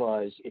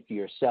because if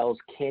your cells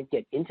can't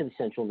get into the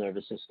central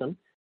nervous system,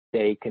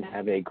 they can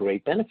have a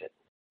great benefit.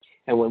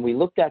 And when we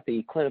looked at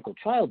the clinical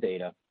trial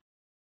data,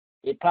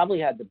 it probably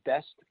had the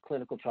best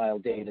clinical trial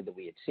data that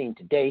we had seen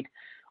to date,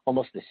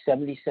 almost a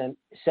 70%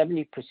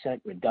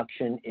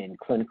 reduction in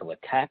clinical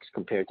attacks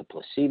compared to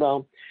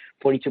placebo,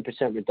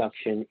 42%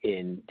 reduction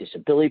in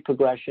disability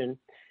progression,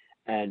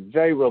 and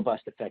very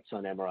robust effects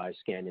on MRI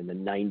scan in the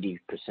 90%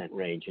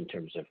 range in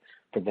terms of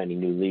preventing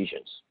new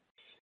lesions.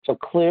 So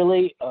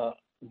clearly a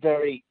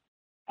very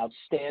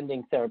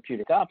outstanding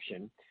therapeutic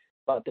option,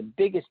 but the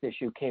biggest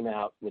issue came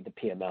out with the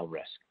PML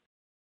risk.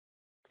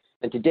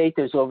 And to date,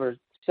 there's over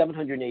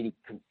 780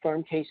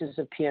 confirmed cases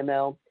of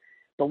PML,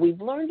 but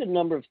we've learned a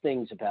number of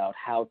things about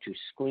how to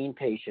screen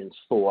patients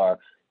for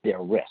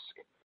their risk.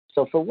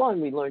 So for one,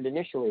 we learned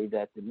initially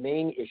that the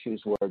main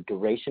issues were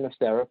duration of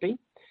therapy.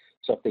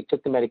 So if they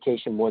took the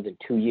medication more than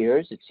 2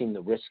 years, it seemed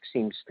the risk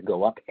seems to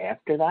go up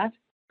after that.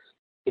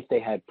 If they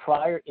had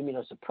prior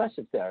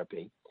immunosuppressive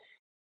therapy,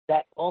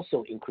 that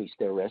also increased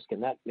their risk,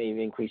 and that may have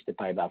increased it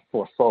by about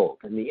 4-fold.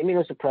 And the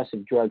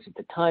immunosuppressive drugs at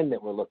the time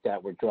that were looked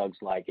at were drugs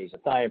like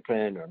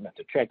azathioprine or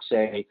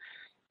methotrexate,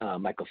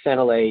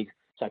 mycophenolate,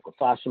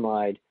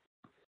 cyclophosphamide.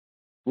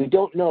 We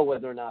don't know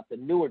whether or not the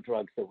newer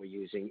drugs that we're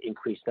using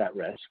increase that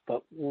risk,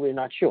 but we're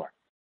not sure.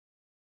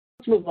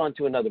 Let's move on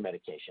to another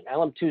medication,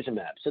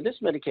 alemtuzumab. So this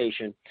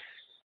medication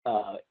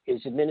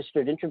is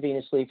administered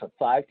intravenously for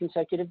 5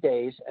 consecutive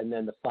days and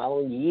then the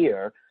following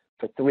year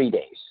for 3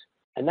 days.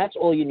 And that's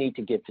all you need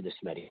to give for this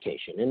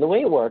medication. And the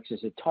way it works is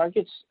it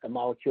targets a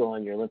molecule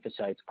on your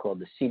lymphocytes called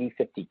the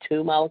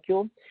CD52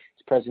 molecule.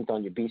 It's present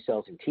on your B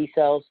cells and T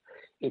cells.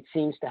 It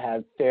seems to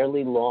have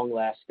fairly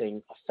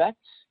long-lasting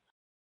effects.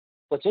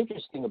 What's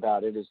interesting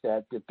about it is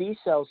that the B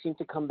cells seem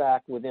to come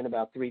back within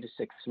about 3 to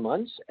 6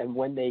 months. And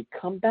when they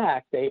come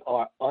back, they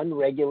are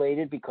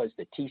unregulated because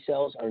the T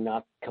cells are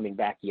not coming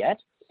back yet.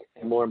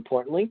 And more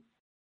importantly,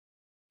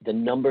 the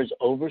numbers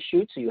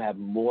overshoot, so you have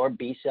more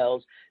B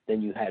cells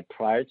than you had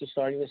prior to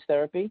starting this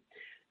therapy.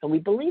 And we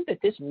believe that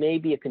this may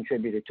be a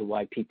contributor to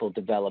why people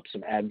develop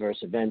some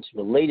adverse events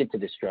related to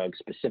this drug,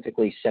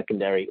 specifically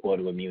secondary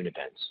autoimmune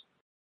events.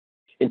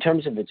 In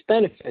terms of its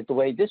benefit, the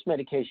way this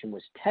medication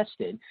was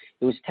tested,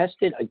 it was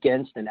tested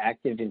against an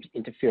active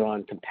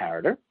interferon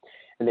comparator.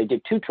 And they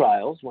did 2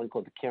 trials, one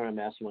called the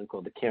CARE-MS, one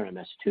called the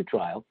CARE-MS2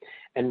 trial.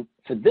 And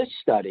for this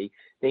study,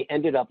 they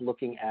ended up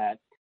looking at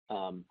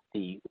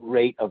the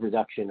rate of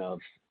reduction of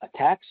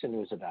attacks, and it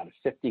was about a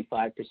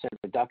 55%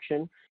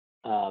 reduction.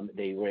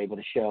 They were able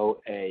to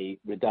show a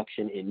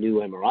reduction in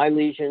new MRI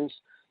lesions.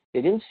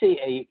 They didn't see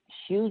a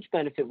huge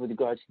benefit with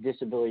regards to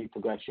disability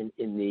progression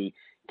in the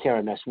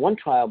CARE-MS1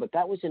 trial, but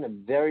that was in a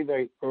very,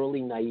 very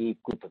early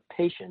naive group of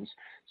patients,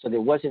 so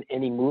there wasn't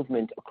any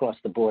movement across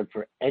the board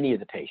for any of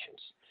the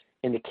patients.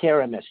 In the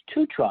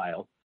CARE-MS2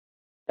 trial,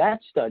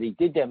 that study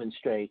did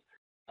demonstrate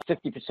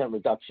 50%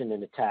 reduction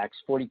in attacks,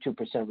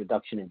 42%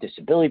 reduction in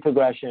disability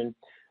progression,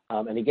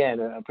 and again,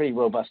 a pretty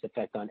robust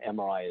effect on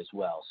MRI as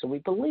well. So we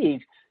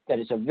believe that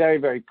it's a very,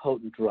 very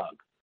potent drug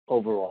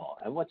overall.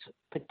 And what's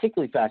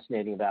particularly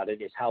fascinating about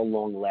it is how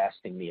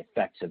long-lasting the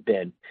effects have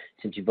been,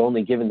 since you've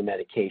only given the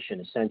medication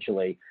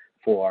essentially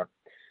for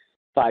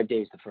 5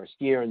 days the first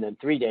year, and then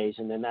 3 days,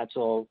 and then that's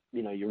all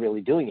you're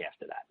really doing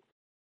after that.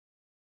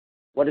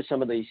 What are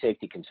some of the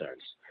safety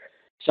concerns?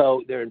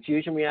 So there are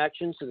infusion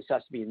reactions, so this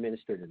has to be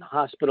administered in the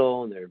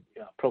hospital, and they're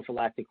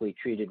prophylactically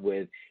treated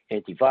with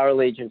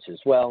antiviral agents as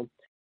well.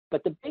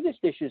 But the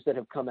biggest issues that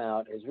have come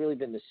out has really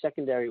been the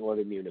secondary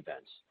autoimmune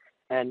events.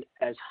 And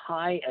as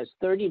high as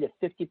 30 to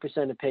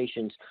 50% of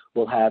patients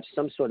will have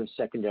some sort of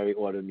secondary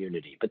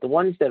autoimmunity. But the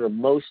ones that are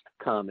most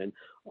common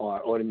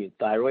are autoimmune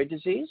thyroid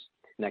disease,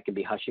 and that can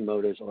be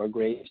Hashimoto's or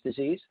Graves'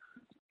 disease,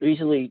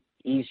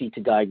 easy to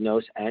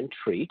diagnose and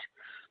treat.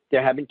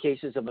 There have been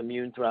cases of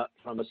immune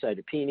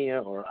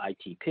thrombocytopenia or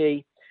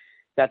ITP.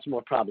 That's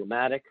more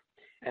problematic,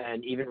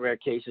 and even rare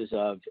cases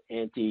of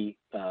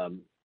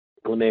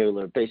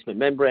anti-glomerular basement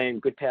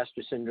membrane,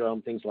 Goodpasture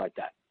syndrome, things like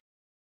that.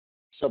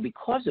 So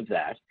because of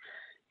that,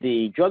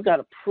 the drug got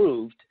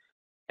approved,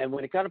 and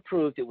when it got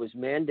approved, it was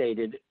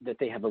mandated that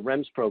they have a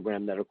REMS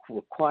program that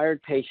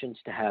required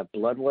patients to have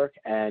blood work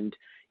and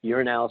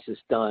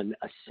urinalysis done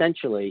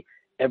essentially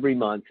every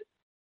month,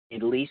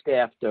 at least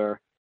after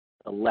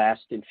the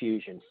last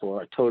infusion,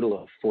 for a total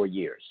of 4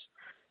 years.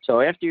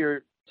 So after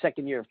your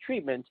second year of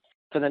treatment,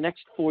 for the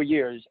next 4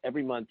 years,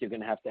 every month you're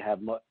going to have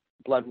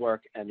blood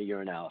work and a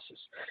urinalysis.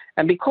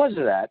 And because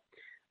of that,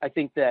 I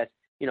think that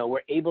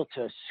we're able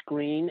to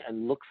screen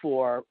and look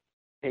for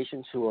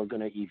patients who are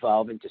going to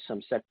evolve into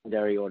some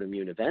secondary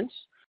autoimmune events.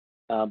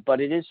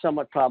 But it is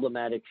somewhat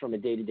problematic from a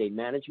day-to-day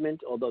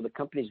management, although the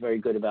company is very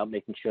good about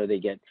making sure they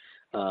get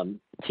a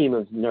team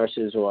of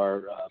nurses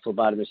or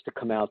phlebotomists to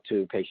come out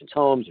to patients'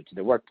 homes or to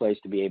their workplace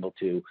to be able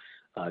to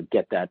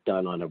get that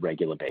done on a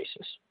regular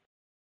basis.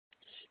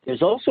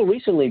 There's also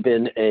recently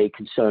been a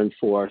concern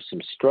for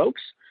some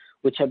strokes,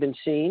 which have been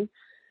seen,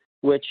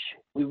 which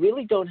we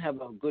really don't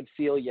have a good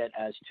feel yet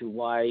as to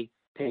why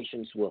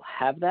patients will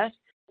have that.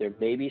 There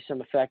may be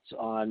some effects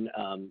on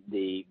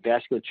the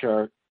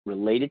vasculature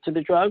related to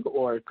the drug,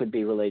 or it could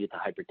be related to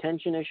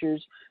hypertension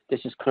issues. This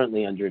is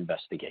currently under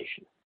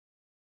investigation.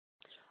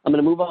 I'm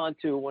going to move on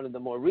to one of the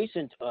more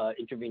recent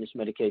intravenous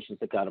medications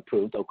that got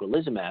approved,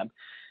 ocrelizumab.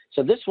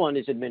 So this one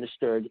is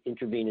administered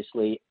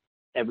intravenously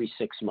every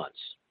 6 months.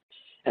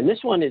 And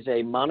this one is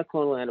a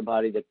monoclonal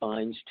antibody that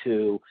binds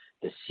to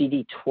the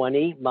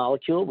CD20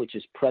 molecule, which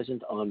is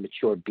present on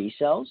mature B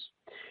cells.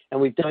 And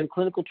we've done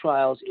clinical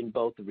trials in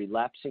both the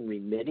relapsing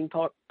remitting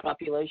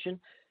population,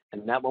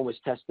 and that one was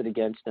tested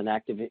against an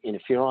active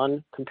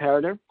interferon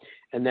comparator.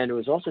 And then it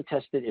was also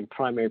tested in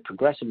primary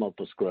progressive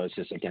multiple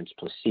sclerosis against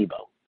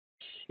placebo.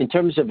 In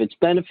terms of its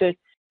benefit,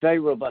 very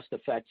robust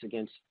effects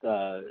against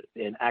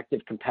an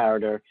active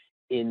comparator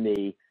in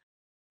the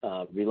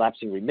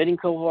relapsing remitting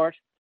cohort,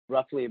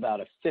 roughly about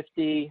a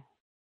 50%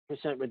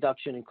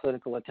 reduction in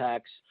clinical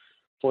attacks,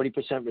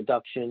 40%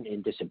 reduction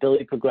in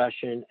disability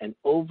progression, and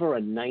over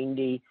a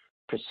 90%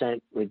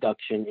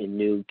 reduction in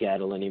new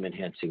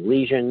gadolinium-enhancing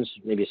lesions,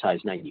 maybe as high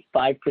as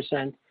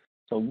 95%.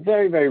 So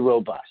very, very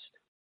robust.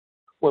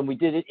 When we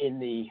did it in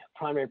the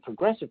primary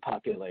progressive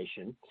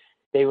population,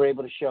 they were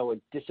able to show a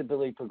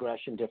disability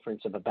progression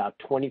difference of about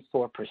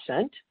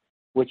 24%,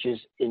 which is,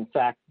 in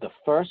fact, the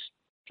first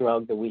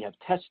drug that we have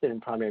tested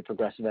in primary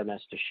progressive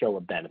MS to show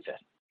a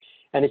benefit.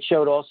 And it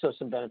showed also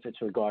some benefits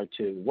with regard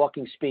to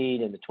walking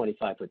speed and the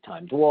 25-foot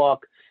timed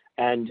walk,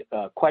 and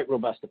quite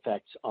robust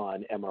effects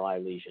on MRI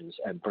lesions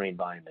and brain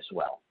volume as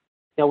well.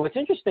 Now, what's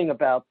interesting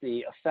about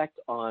the effect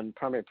on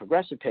primary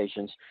progressive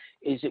patients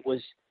is it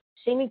was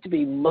seeming to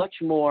be much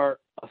more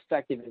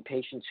effective in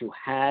patients who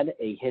had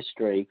a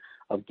history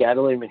of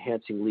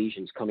gadolinium-enhancing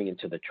lesions coming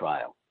into the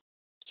trial.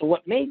 So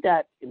what made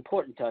that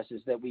important to us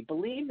is that we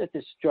believe that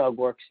this drug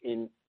works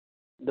in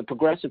the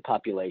progressive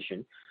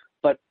population,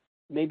 but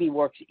maybe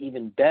works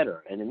even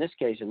better. And in this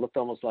case, it looked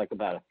almost like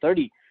about a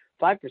 35%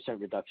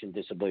 reduction in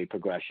disability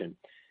progression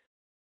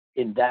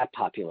in that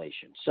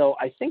population. So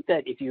I think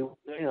that if you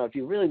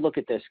really look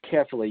at this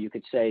carefully, you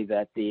could say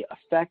that the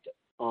effect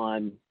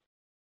on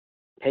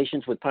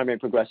patients with primary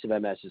progressive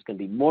MS is going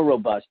to be more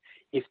robust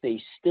if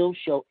they still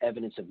show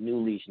evidence of new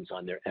lesions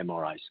on their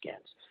MRI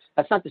scans.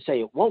 That's not to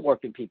say it won't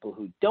work in people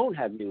who don't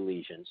have new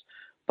lesions,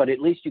 but at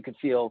least you could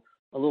feel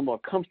a little more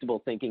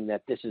comfortable thinking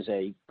that this is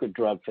a good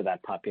drug for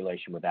that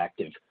population with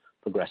active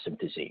progressive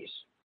disease.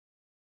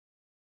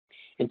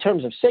 In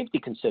terms of safety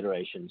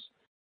considerations,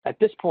 at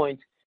this point,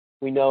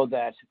 we know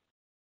that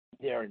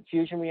there are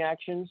infusion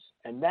reactions,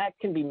 and that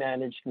can be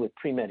managed with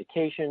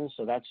pre-medication,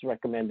 so that's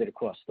recommended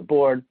across the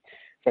board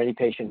for any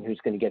patient who's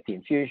going to get the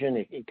infusion.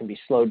 It can be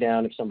slowed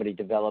down if somebody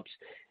develops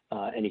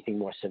anything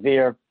more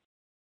severe.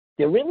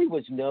 There really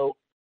was no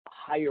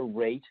higher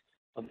rate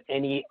of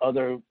any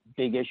other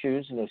big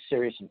issues. No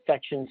serious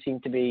infections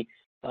seemed to be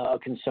a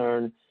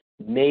concern.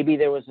 Maybe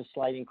there was a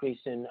slight increase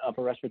in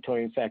upper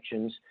respiratory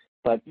infections,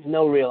 but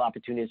no real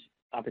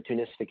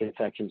opportunistic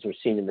infections were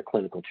seen in the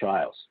clinical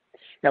trials.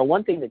 Now,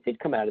 one thing that did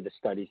come out of the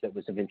studies that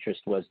was of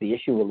interest was the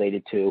issue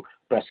related to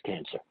breast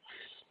cancer.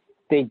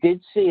 They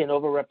did see an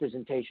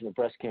overrepresentation of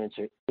breast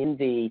cancer in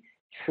the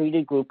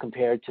treated group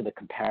compared to the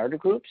comparator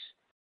groups,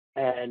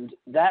 and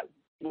that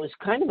was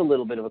kind of a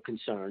little bit of a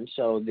concern.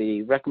 So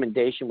the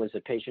recommendation was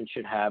that patients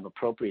should have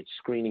appropriate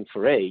screening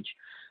for age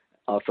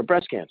for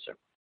breast cancer.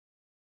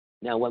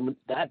 Now, when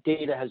that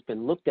data has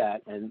been looked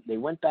at, and they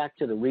went back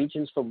to the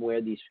regions from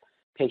where these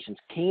patients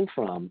came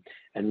from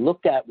and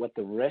looked at what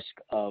the risk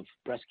of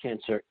breast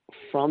cancer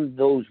from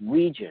those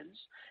regions,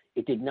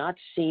 it did not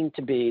seem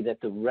to be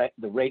that the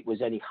rate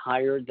was any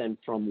higher than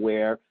from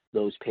where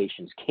those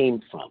patients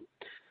came from.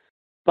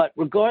 But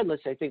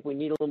regardless, I think we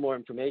need a little more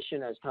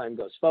information as time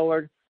goes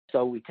forward.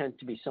 So we tend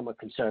to be somewhat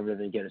conservative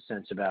and get a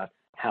sense about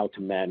how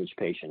to manage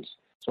patients.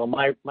 So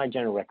my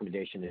general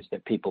recommendation is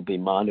that people be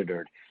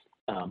monitored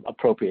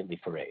appropriately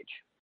for age.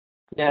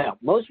 Now,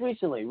 most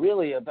recently,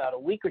 really about a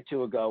week or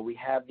two ago, we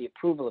have the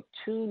approval of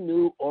 2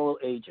 new oral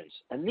agents.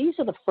 And these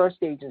are the first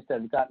agents that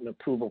have gotten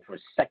approval for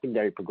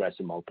secondary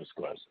progressive multiple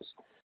sclerosis.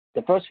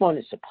 The first one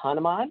is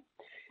siponimod.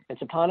 And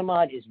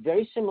siponimod is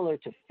very similar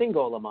to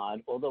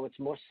fingolimod, although it's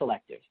more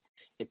selective.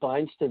 It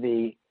binds to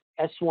the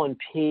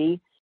S1P1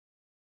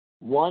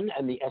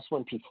 and the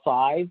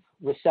S1P5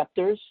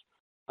 receptors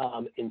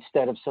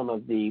instead of some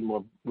of the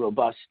more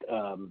robust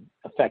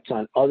effects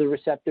on other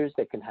receptors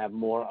that can have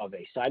more of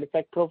a side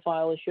effect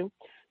profile issue.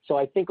 So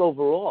I think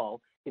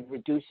overall, it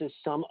reduces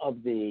some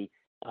of the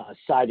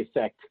side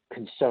effect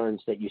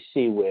concerns that you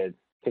see with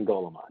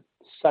fingolimod,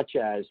 such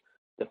as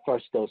the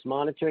first dose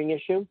monitoring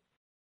issue.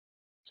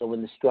 So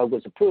when this drug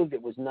was approved,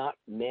 it was not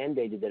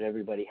mandated that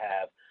everybody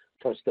have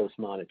first dose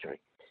monitoring.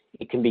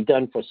 It can be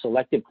done for a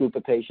selective group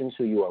of patients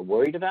who you are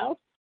worried about,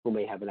 who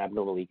may have an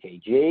abnormal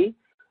EKG,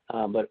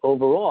 but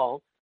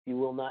overall, you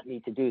will not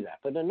need to do that.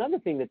 But another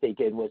thing that they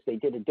did was they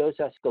did a dose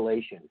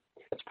escalation.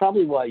 That's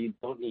probably why you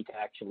don't need to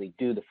actually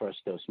do the first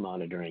dose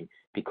monitoring,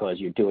 because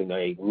you're doing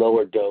a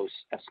lower dose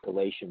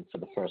escalation for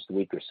the first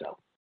week or so.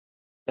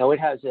 Now, it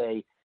has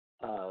a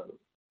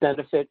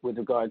benefit with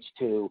regards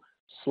to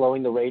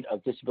slowing the rate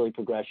of disability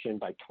progression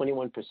by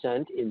 21%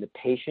 in the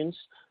patients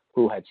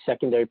who had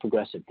secondary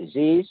progressive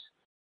disease.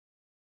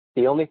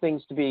 The only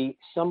things to be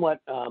somewhat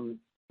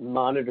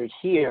monitored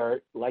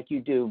here, like you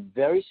do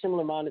very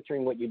similar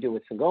monitoring what you do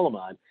with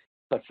fingolimod,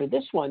 but for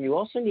this one, you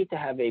also need to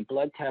have a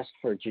blood test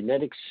for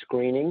genetic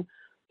screening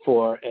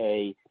for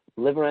a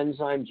liver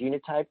enzyme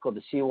genotype called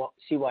the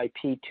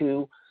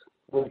CYP2,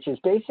 which is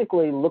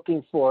basically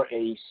looking for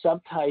a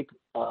subtype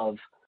of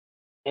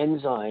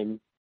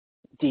enzyme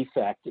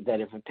defect that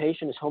if a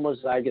patient is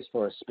homozygous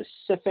for a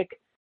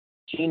specific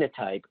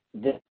genotype,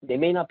 they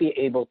may not be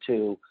able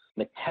to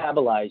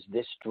metabolize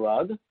this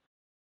drug.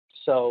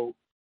 So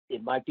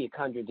it might be a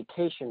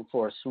contraindication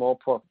for a small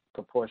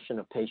proportion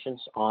of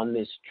patients on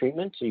this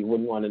treatment, so you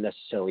wouldn't want to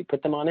necessarily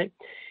put them on it.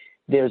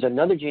 There's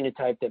another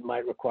genotype that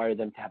might require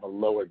them to have a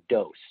lower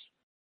dose,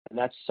 and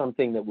that's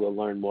something that we'll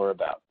learn more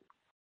about.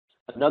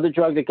 Another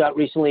drug that got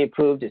recently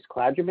approved is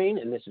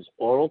cladribine, and this is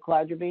oral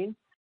cladribine.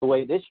 The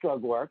way this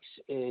drug works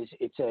is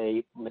it's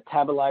a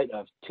metabolite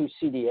of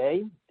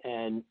 2-CDA,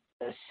 and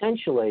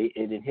essentially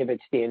it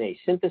inhibits DNA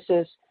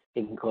synthesis.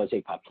 It can cause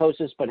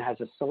apoptosis, but it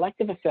has a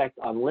selective effect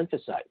on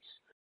lymphocytes.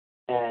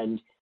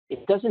 And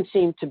it doesn't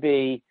seem to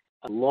be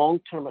a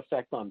long-term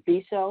effect on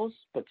B cells,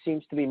 but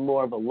seems to be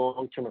more of a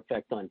long-term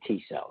effect on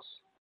T cells.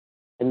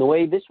 And the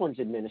way this one's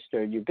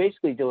administered, you're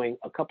basically doing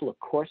a couple of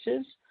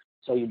courses.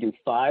 So you do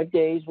 5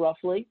 days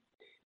roughly.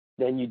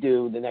 Then you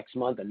do the next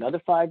month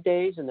another 5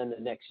 days, and then the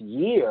next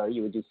year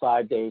you would do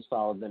 5 days,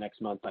 followed the next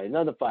month by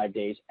another 5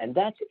 days, and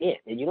that's it.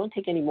 And you don't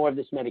take any more of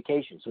this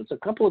medication. So it's a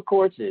couple of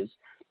courses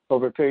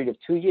over a period of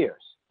 2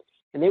 years.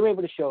 And they were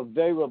able to show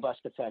very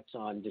robust effects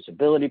on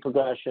disability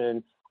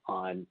progression,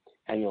 on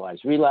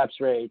annualized relapse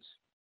rates,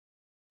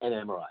 and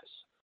MRIs.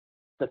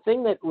 The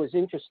thing that was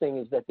interesting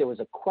is that there was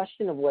a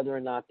question of whether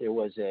or not there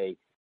was a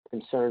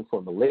concern for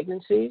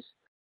malignancies,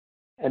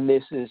 and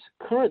this is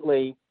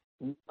currently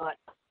not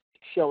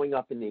showing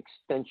up in the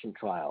extension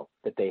trial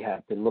that they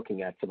have been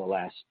looking at for the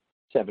last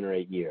 7 or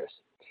 8 years.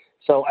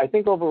 So I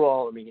think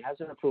overall, I mean, it has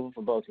an approval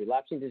for both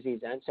relapsing disease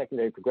and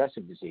secondary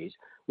progressive disease.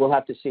 We'll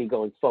have to see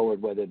going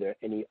forward whether there are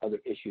any other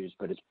issues,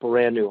 but it's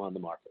brand new on the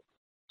market.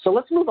 So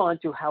let's move on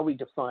to how we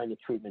define a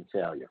treatment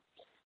failure.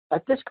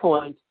 At this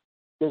point,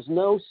 there's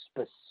no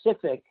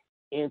specific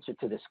answer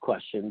to this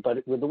question, but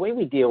the way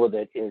we deal with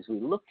it is we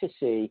look to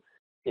see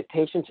if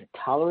patients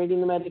are tolerating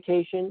the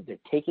medication,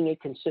 they're taking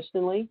it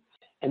consistently,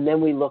 and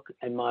then we look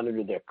and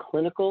monitor their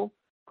clinical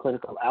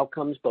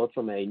outcomes, both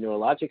from a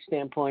neurologic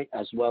standpoint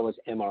as well as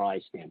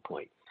MRI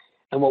standpoint.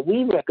 And what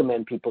we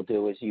recommend people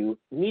do is you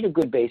need a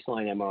good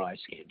baseline MRI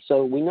scan.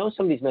 So we know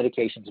some of these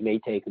medications may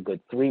take a good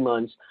 3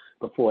 months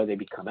before they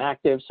become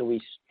active, so we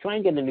try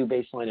and get a new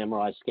baseline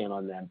MRI scan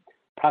on them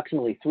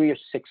approximately 3 or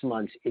 6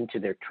 months into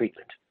their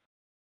treatment.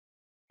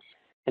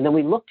 And then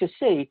we look to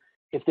see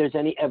if there's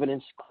any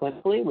evidence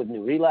clinically with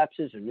new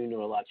relapses or new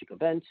neurologic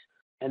events,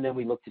 and then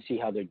we look to see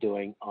how they're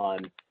doing on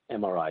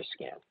MRI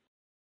scan.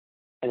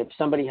 And if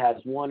somebody has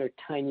one or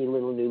tiny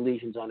little new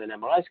lesions on an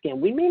MRI scan,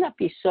 we may not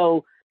be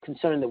so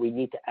concerned that we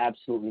need to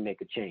absolutely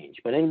make a change.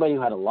 But anybody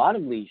who had a lot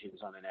of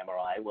lesions on an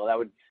MRI, well, that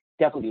would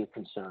definitely be a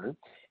concern.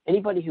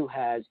 Anybody who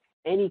has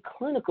any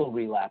clinical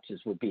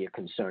relapses would be a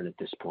concern at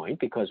this point,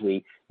 because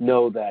we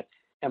know that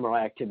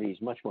MRI activity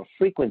is much more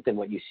frequent than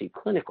what you see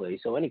clinically.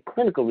 So any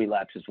clinical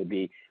relapses would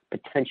be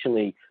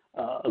potentially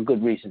a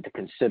good reason to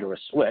consider a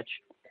switch.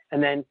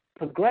 And then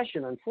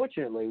progression,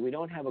 unfortunately, we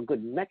don't have a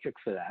good metric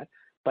for that,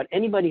 but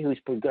anybody who's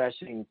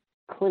progressing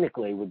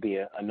clinically would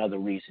be another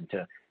reason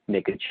to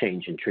make a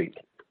change in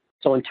treatment.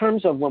 So in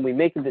terms of when we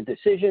make the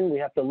decision, we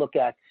have to look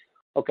at,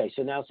 okay,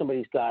 so now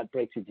somebody's got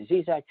breakthrough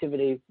disease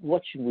activity,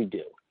 what should we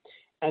do?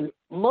 And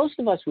most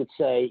of us would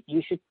say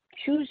you should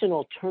choose an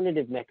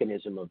alternative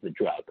mechanism of the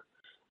drug,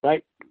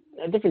 right?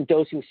 A different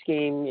dosing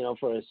scheme,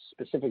 for a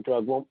specific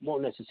drug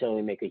won't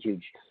necessarily make a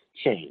huge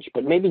change,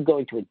 but maybe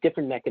going to a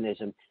different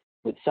mechanism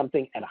with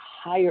something at a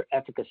higher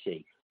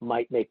efficacy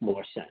might make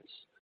more sense.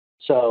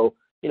 So,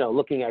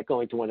 looking at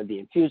going to one of the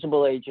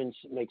infusible agents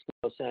makes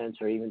no sense,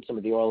 or even some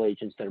of the oral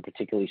agents that are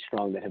particularly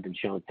strong that have been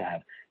shown to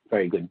have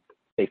very good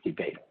safety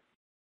data.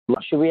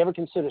 Should we ever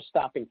consider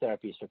stopping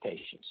therapies for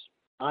patients?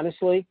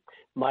 Honestly,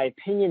 my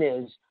opinion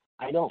is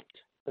I don't,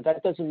 but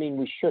that doesn't mean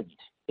we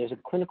shouldn't. There's a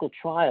clinical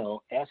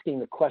trial asking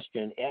the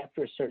question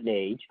after a certain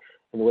age,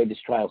 and the way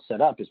this trial is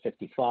set up is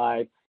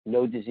 55,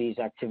 no disease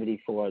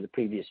activity for the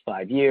previous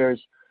 5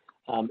 years.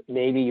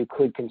 Maybe you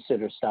could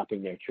consider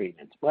stopping their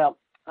treatment. Well,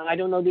 I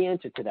don't know the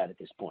answer to that at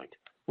this point.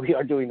 We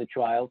are doing the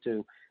trial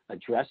to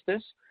address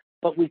this,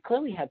 but we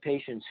clearly have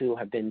patients who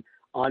have been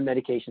on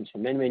medications for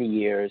many, many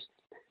years.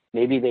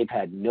 Maybe they've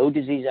had no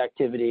disease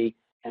activity,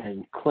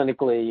 and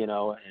clinically,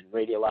 and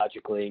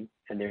radiologically,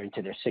 and they're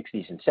into their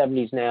 60s and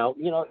 70s now.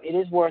 It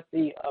is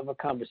worthy of a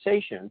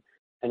conversation,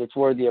 and it's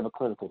worthy of a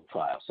clinical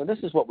trial. So this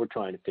is what we're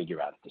trying to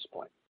figure out at this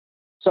point.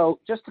 So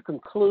just to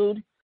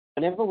conclude,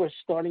 whenever we're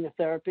starting a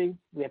therapy,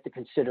 we have to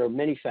consider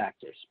many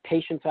factors: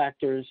 patient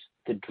factors,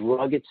 the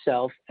drug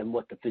itself, and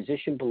what the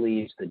physician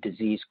believes the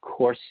disease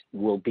course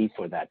will be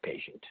for that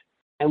patient.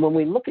 And when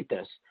we look at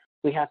this,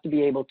 we have to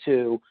be able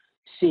to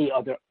see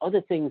are there other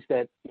things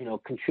that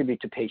contribute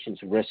to patients'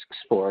 risks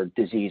for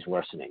disease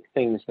worsening,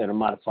 things that are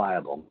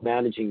modifiable,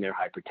 managing their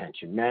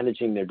hypertension,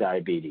 managing their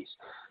diabetes,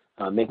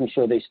 making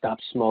sure they stop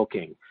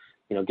smoking,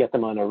 get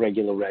them on a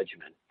regular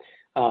regimen.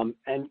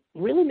 And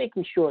really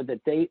making sure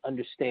that they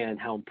understand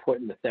how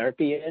important the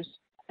therapy is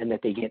and that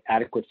they get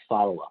adequate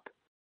follow-up.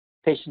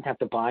 Patients have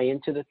to buy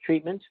into the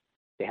treatment.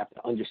 They have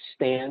to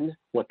understand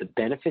what the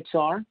benefits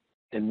are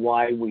and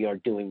why we are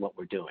doing what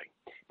we're doing.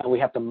 And we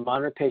have to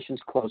monitor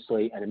patients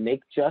closely and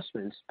make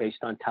adjustments based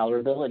on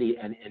tolerability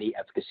and any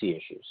efficacy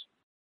issues.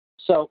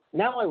 So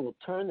now I will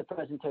turn the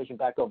presentation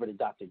back over to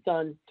Dr.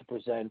 Dunn to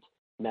present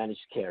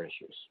managed care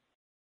issues.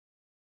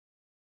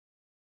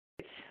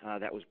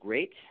 That was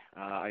great.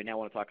 I now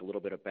want to talk a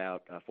little bit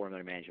about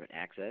formulary management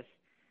access.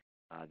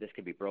 This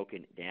can be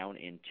broken down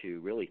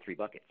into really 3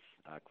 buckets: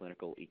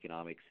 clinical,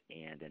 economics,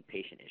 and then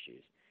patient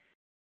issues.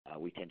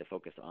 We tend to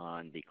focus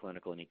on the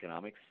clinical and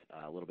economics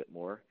a little bit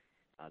more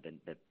than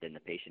the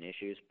patient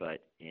issues,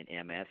 but in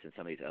MS and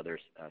some of these other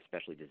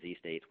specialty disease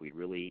states, we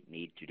really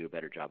need to do a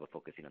better job of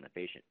focusing on the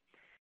patient.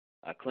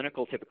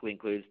 Clinical typically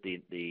includes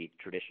the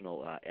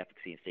traditional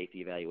efficacy and safety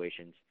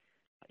evaluations.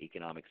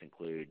 Economics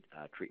include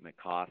treatment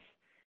costs,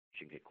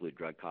 which include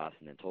drug costs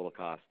and then total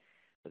costs,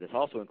 but this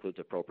also includes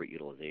appropriate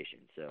utilization,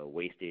 so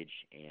wastage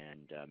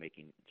and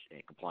making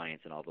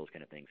compliance and all those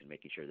kind of things, and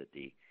making sure that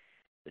the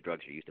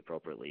drugs are used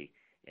appropriately.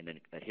 And then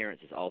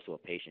adherence is also a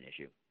patient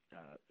issue.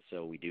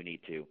 So we do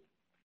need to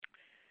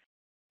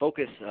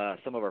focus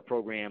some of our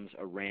programs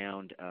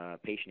around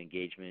patient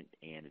engagement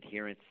and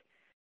adherence.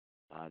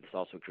 This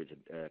also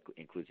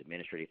includes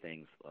administrative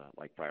things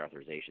like prior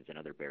authorizations and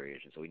other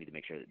barriers, and so we need to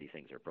make sure that these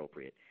things are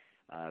appropriate.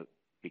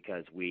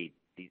 Because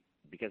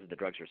the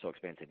drugs are so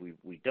expensive,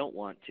 we don't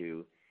want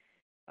to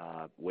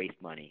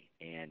waste money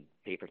and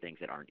pay for things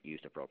that aren't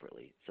used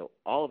appropriately. So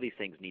all of these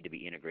things need to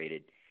be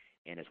integrated,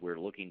 and as we're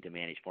looking to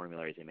manage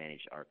formularies and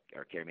manage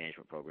our care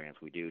management programs,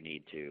 we do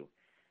need to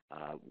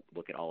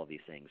look at all of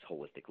these things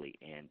holistically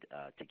and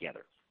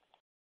together.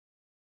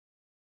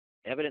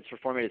 Evidence for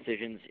formulary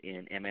decisions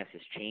in MS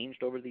has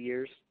changed over the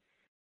years.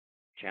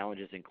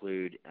 Challenges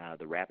include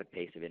the rapid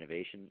pace of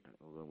innovation.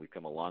 We've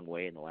come a long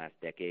way in the last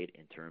decade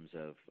in terms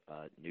of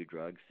new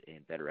drugs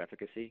and better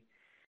efficacy.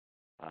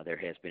 There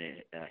has been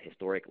a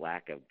historic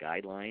lack of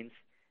guidelines.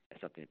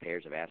 That's something that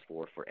payers have asked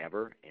for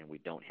forever, and we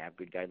don't have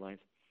good guidelines.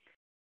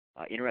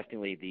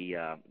 Interestingly,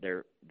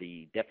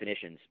 the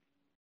definitions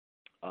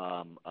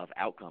of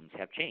outcomes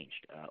have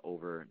changed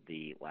over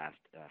the last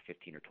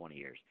 15 or 20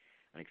 years.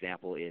 An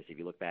example is if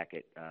you look back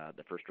at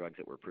the first drugs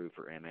that were approved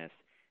for MS,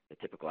 the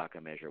typical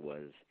outcome measure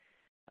was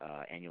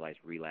annualized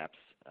relapse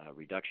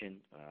reduction,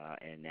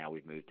 and now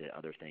we've moved to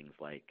other things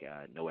like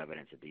no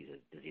evidence of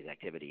disease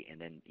activity,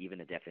 and then even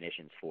the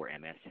definitions for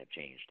MS have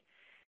changed.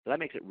 So that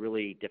makes it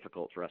really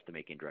difficult for us to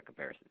make indirect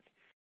comparisons.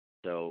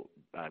 So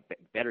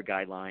better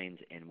guidelines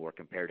and more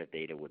comparative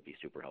data would be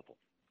super helpful.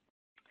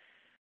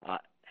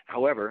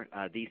 However,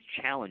 these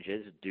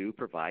challenges do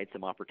provide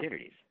some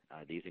opportunities.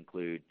 These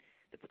include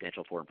the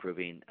potential for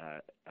improving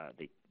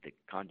the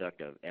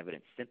conduct of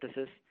evidence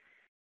synthesis,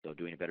 so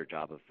doing a better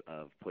job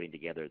of putting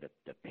together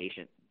the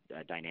patient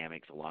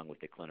dynamics along with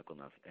the clinical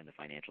and the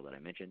financial that I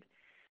mentioned.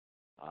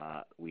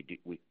 We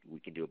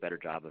can do a better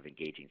job of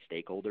engaging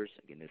stakeholders.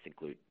 Again, this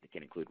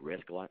can include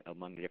risk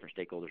among the different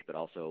stakeholders, but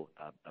also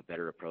a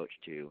better approach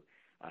to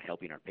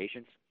helping our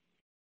patients.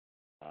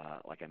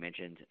 Like I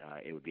mentioned,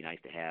 it would be nice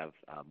to have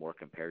more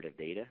comparative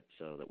data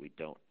so that we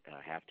don't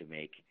have to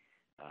make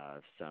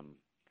some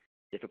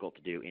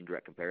difficult-to-do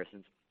indirect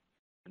comparisons.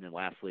 And then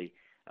lastly,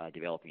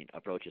 developing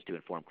approaches to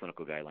inform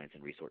clinical guidelines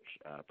and research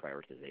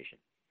prioritization.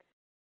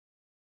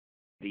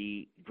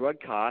 The drug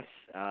costs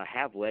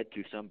have led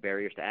to some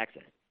barriers to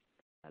access.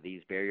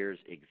 These barriers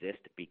exist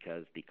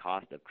because the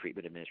cost of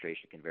treatment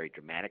administration can vary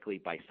dramatically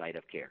by site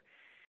of care.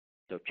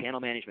 So channel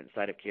management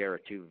and site of care are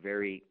two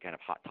very kind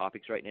of hot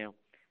topics right now.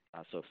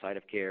 So site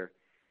of care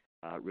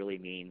really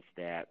means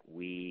that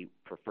we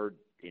prefer,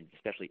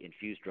 especially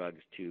infused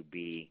drugs, to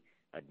be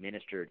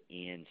administered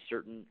in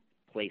certain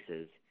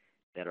places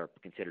that are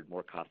considered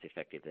more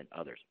cost-effective than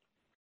others.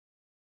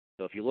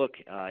 So if you look,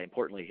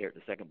 importantly here at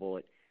the second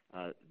bullet,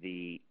 I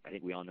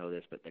think we all know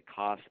this, but the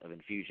cost of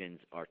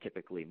infusions are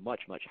typically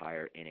much, much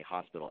higher in a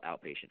hospital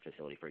outpatient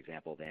facility, for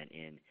example, than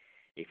in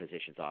a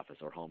physician's office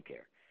or home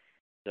care.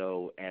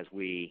 So as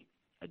we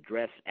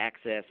address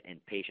access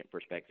and patient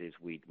perspectives,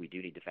 we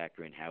do need to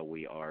factor in how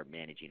we are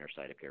managing our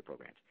site of care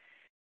programs.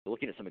 So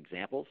looking at some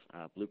examples,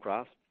 Blue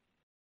Cross,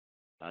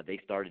 they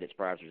started its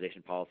prior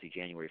authorization policy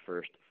January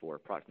 1st for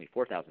approximately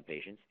 4,000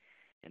 patients,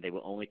 and they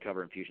will only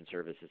cover infusion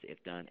services if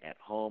done at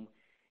home,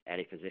 at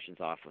a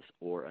physician's office,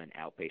 or an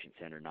outpatient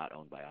center not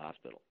owned by a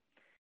hospital.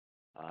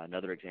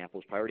 Another example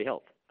is Priority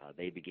Health.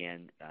 They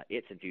began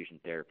its infusion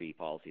therapy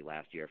policy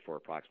last year for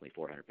approximately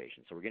 400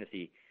 patients. So we're going to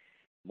see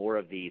more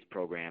of these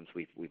programs.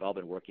 We've all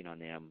been working on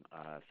them.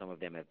 Some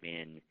of them have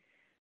been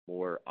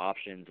more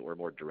options or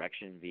more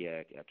direction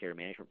via care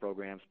management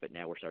programs, but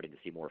now we're starting to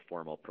see more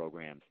formal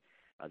programs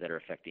that are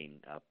affecting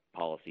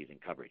policies and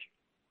coverage.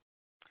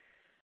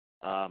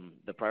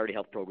 The Priority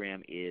Health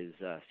program is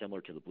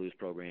similar to the Blues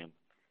program,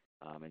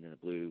 and then the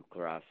Blue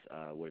Cross,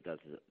 what it does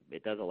is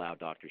it does allow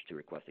doctors to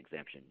request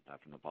exemption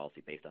from the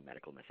policy based on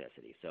medical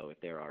necessity. So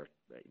if there are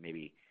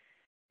maybe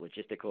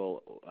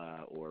logistical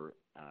or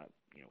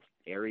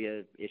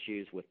area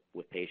issues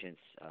with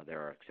patients, there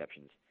are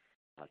exceptions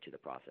to the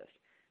process.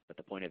 But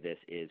the point of this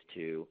is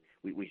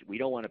we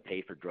don't want to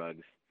pay for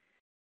drugs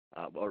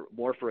or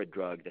more for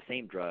the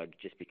same drug,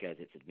 just because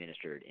it's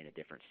administered in a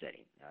different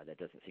setting. That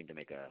doesn't seem to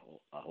make a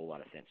whole lot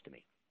of sense to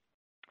me.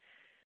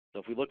 So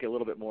if we look a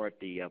little bit more at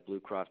the Blue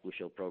Cross Blue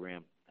Shield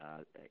program,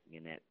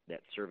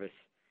 that service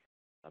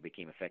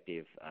became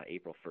effective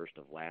April 1st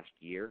of last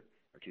year,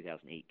 or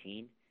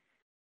 2018.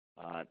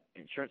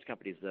 Insurance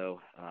companies, though,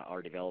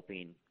 are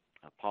developing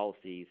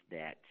policies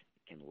that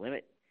can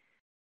limit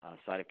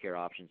site of care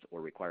options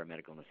or require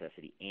medical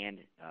necessity and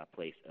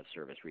place of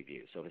service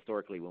review. So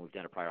historically, when we've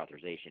done a prior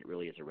authorization, it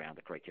really is around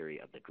the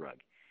criteria of the drug.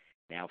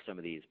 Now some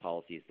of these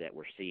policies that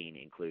we're seeing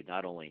include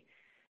not only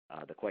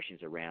the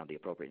questions around the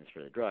appropriateness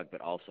for the drug, but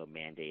also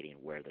mandating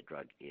where the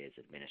drug is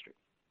administered.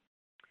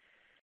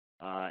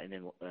 And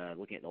then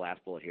looking at the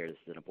last bullet here, this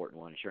is an important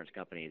one. Insurance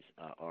companies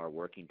are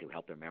working to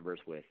help their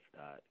members with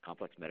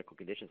complex medical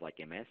conditions like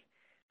MS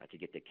to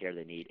get the care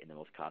they need in the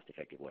most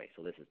cost-effective way.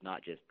 So this is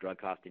not just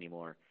drug cost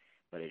anymore,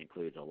 but it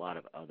includes a lot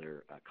of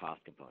other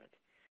cost components.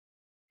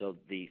 So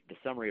the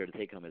summary or the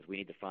take-home is we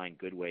need to find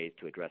good ways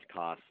to address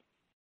costs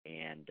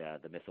and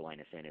the misaligned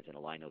incentives and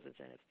align those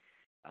incentives.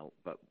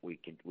 But we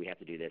have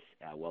to do this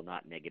while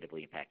not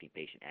negatively impacting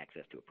patient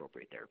access to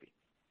appropriate therapy.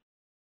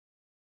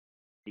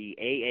 The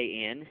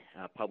AAN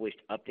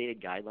published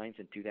updated guidelines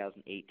in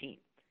 2018.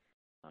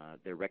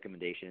 Their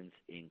recommendations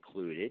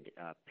included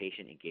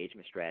patient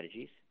engagement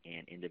strategies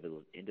and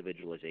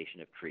individualization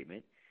of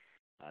treatment.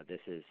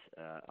 This is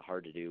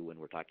hard to do when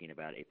we're talking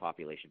about a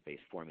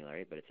population-based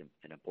formulary, but it's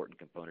an important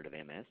component of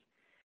MS.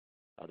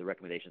 The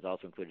recommendations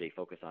also included a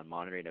focus on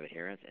monitoring of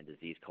adherence and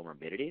disease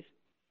comorbidities.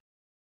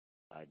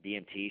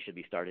 DMT should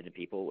be started in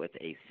people with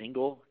a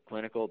single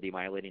clinical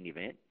demyelinating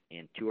event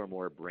and 2 or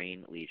more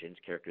brain lesions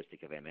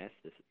characteristic of MS.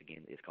 This,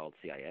 again, is called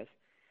CIS.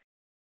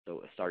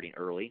 So starting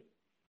early.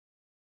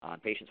 On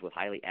patients with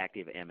highly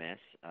active MS,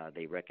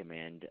 they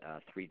recommend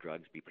 3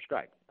 drugs be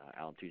prescribed,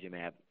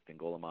 alemtuzumab,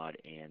 fingolimod,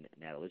 and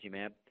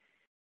natalizumab.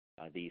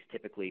 These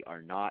typically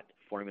are not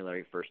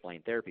formulary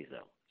first-line therapies,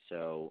 though.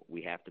 So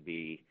we have to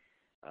be,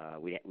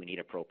 we need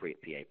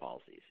appropriate PA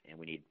policies, and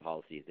we need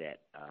policies that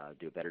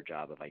do a better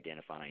job of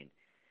identifying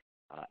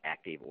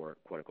active or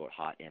quote-unquote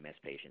hot MS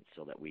patients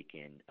so that we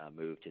can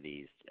move to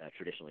these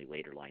traditionally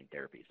later-line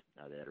therapies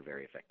that are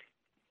very effective.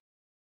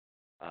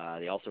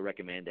 They also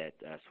recommend that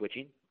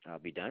switching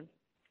be done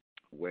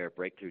where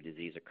breakthrough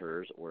disease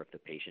occurs or if the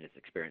patient is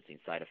experiencing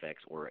side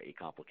effects or a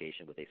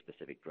complication with a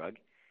specific drug.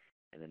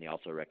 And then they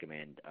also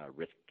recommend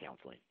risk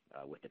counseling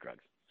with the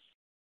drugs.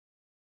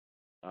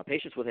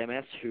 Patients with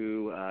MS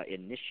who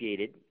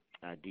initiated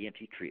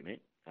DMT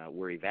treatment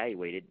were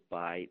evaluated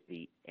by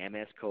the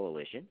MS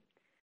Coalition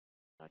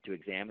to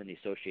examine the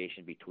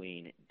association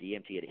between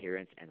DMT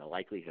adherence and the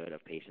likelihood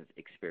of patients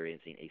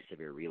experiencing a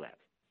severe relapse.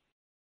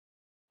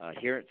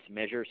 Adherence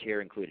measures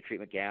here included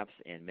treatment gaps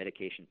and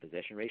medication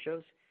possession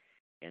ratios,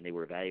 and they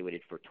were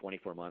evaluated for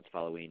 24 months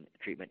following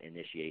treatment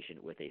initiation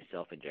with a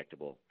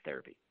self-injectable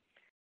therapy.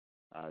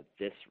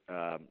 This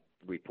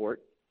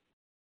report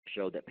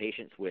showed that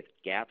patients with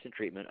gaps in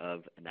treatment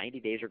of 90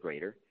 days or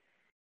greater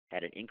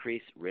had an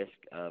increased risk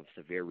of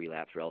severe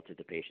relapse relative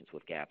to patients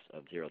with gaps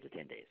of 0 to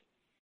 10 days,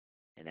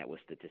 and that was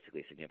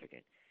statistically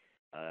significant.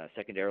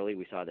 Secondarily,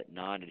 we saw that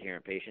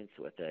non-adherent patients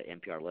with an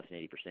MPR less than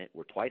 80%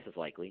 were twice as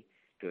likely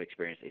to have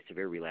experienced a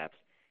severe relapse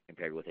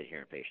compared with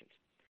adherent patients.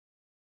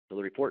 So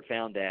the report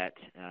found that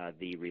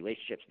the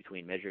relationships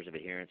between measures of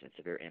adherence and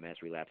severe MS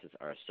relapses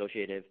are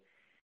associative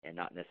and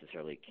not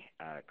necessarily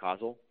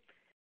causal,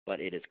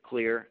 but it is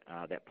clear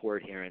that poor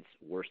adherence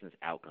worsens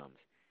outcomes.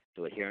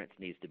 So adherence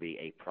needs to be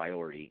a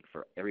priority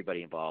for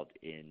everybody involved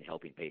in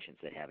helping patients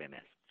that have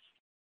MS.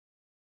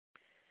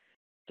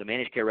 So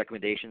managed care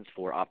recommendations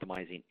for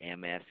optimizing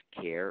MS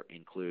care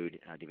include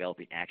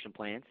developing action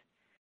plans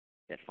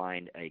that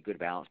find a good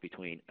balance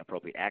between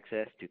appropriate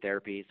access to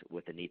therapies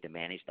with the need to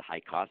manage the high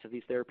cost of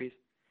these therapies,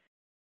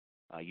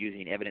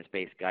 using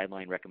evidence-based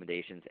guideline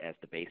recommendations as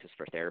the basis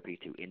for therapy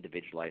to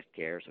individualized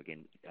care. So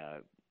again,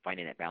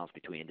 finding that balance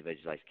between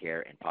individualized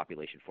care and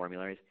population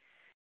formularies.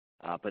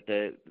 But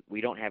we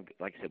don't have,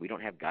 like I said, we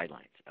don't have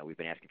guidelines. We've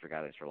been asking for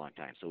guidelines for a long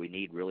time. So we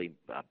need really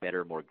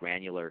better, more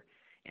granular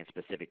and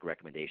specific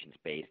recommendations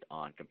based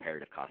on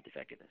comparative cost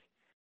effectiveness.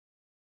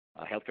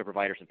 Healthcare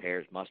providers and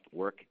payers must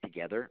work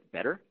together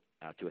better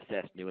to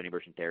assess new and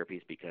emerging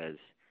therapies because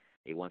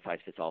a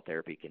one-size-fits-all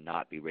therapy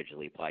cannot be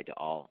rigidly applied to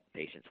all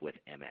patients with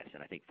MS.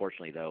 And I think,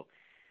 fortunately, though,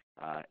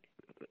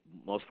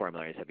 most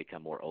formularies have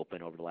become more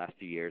open over the last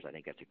few years. I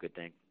think that's a good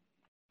thing.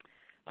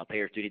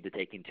 Payers do need to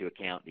take into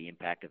account the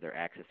impact of their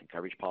access and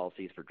coverage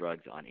policies for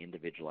drugs on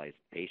individualized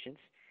patients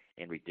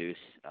and reduce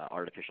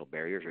artificial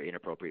barriers or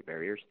inappropriate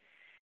barriers.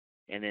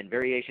 And then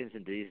variations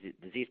in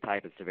disease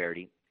type and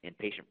severity and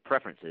patient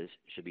preferences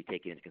should be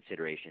taken into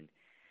consideration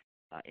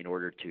in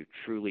order to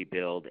truly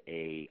build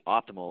a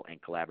optimal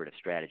and collaborative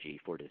strategy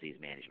for disease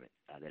management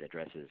that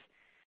addresses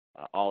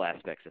all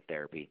aspects of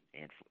therapy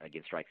and,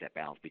 again, strikes that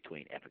balance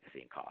between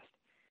efficacy and cost.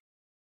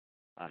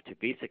 To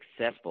be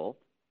successful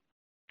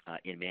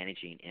in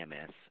managing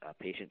MS,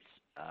 patients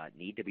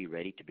need to be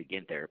ready to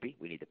begin therapy.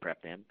 We need to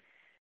prep them.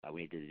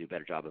 We need to do a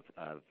better job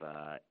of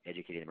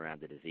educating them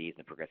around the disease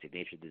and the progressive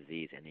nature of the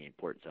disease and the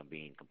importance of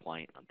being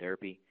compliant on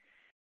therapy.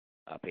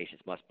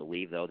 Patients must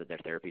believe, though, that their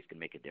therapies can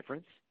make a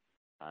difference.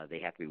 They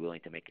have to be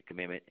willing to make a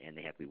commitment, and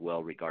they have to be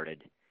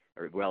well-regarded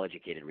or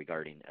well-educated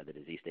regarding the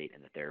disease state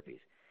and the therapies.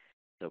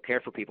 So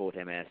care for people with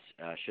MS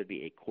should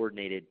be a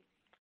coordinated,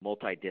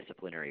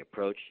 multidisciplinary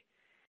approach.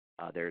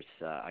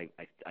 I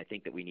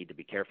think that we need to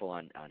be careful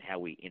on how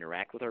we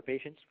interact with our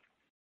patients.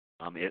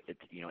 An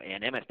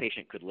MS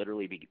patient could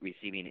literally be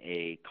receiving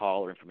a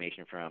call or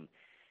information from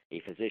a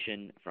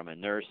physician, from a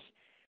nurse,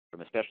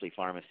 from a specialty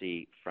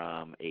pharmacy,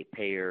 from a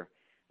payer,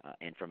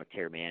 and from a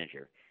care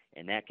manager.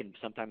 And that can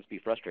sometimes be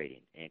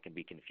frustrating and can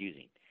be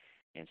confusing.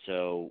 And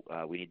so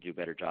we need to do a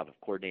better job of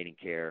coordinating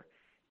care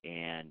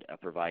and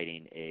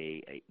providing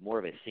a more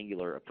of a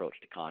singular approach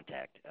to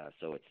contact.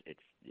 So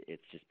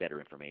it's just better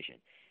information.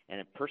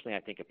 And personally, I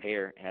think a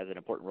payer has an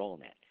important role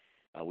in that.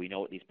 We know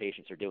what these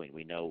patients are doing.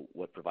 We know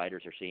what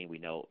providers are seeing. We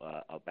know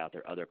about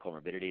their other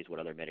comorbidities, what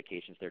other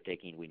medications they're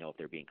taking. We know if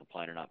they're being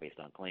compliant or not based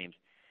on claims.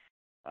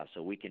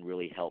 So we can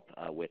really help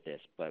with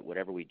this. But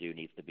whatever we do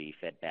needs to be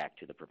fed back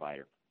to the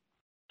provider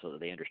so that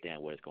they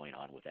understand what is going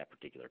on with that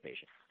particular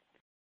patient.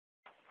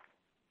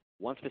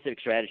 One specific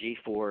strategy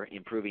for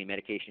improving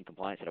medication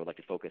compliance that I would like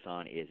to focus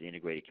on is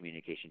integrated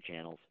communication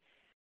channels,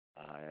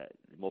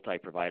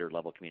 multi-provider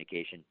level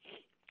communication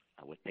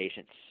with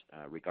patients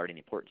regarding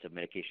the importance of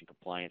medication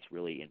compliance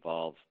really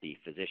involves the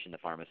physician, the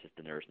pharmacist,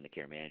 the nurse, and the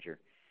care manager.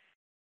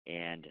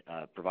 And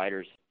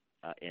providers,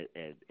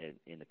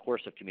 in the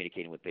course of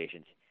communicating with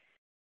patients,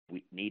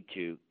 we need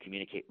to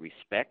communicate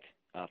respect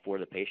for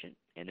the patient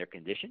and their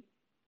condition.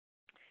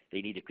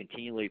 They need to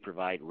continually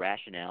provide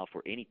rationale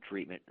for any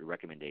treatment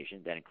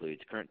recommendation. That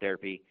includes current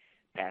therapy,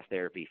 past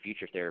therapy,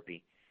 future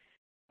therapy.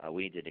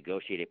 We need to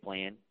negotiate a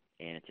plan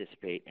and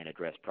anticipate and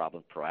address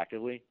problems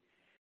proactively.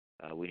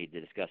 We need to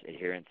discuss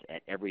adherence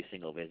at every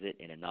single visit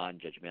in a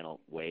non-judgmental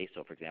way.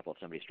 So, for example, if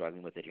somebody's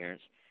struggling with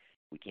adherence,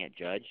 we can't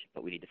judge,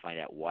 but we need to find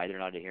out why they're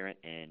not adherent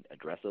and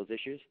address those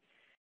issues.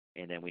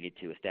 And then we need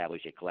to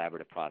establish a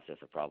collaborative process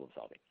of problem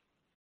solving.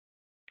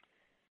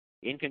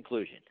 In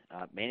conclusion,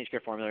 managed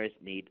care formularies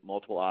need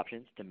multiple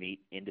options to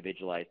meet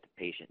individualized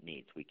patient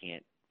needs. We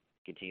can't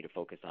continue to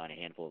focus on a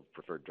handful of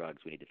preferred drugs.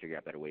 We need to figure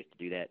out better ways to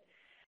do that.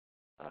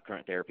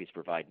 Current therapies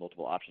provide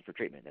multiple options for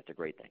treatment. That's a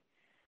great thing,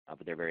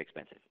 but they're very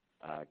expensive.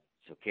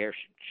 So care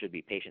should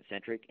be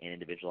patient-centric and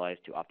individualized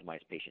to optimize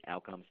patient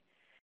outcomes.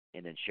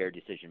 And then shared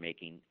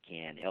decision-making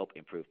can help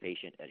improve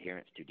patient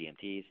adherence to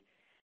DMTs,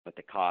 but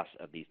the costs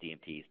of these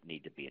DMTs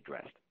need to be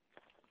addressed.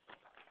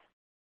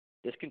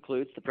 This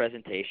concludes the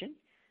presentation.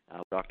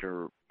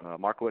 Dr.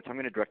 Markowitz, I'm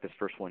going to direct this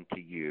first one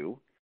to you.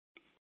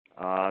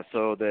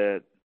 So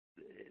the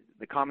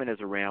comment is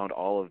around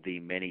all of the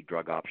many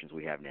drug options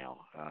we have now.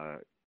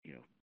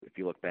 If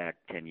you look back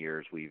 10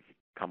 years, we've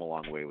come a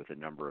long way with the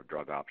number of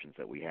drug options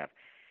that we have.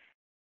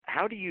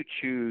 How do you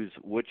choose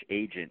which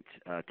agent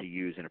to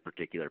use in a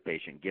particular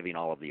patient, giving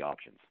all of the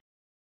options?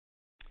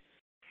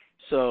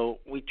 So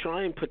we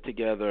try and put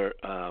together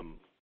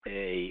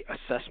a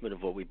assessment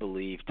of what we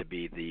believe to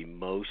be the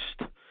most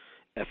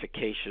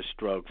efficacious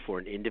drug for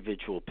an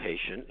individual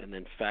patient, and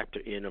then factor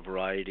in a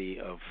variety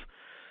of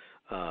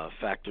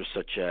factors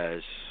such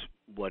as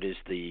what is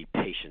the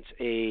patient's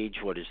age,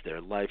 what is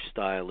their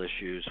lifestyle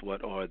issues,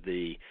 what are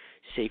the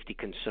safety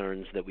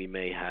concerns that we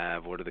may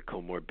have, what are the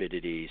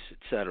comorbidities,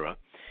 etc.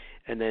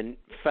 And then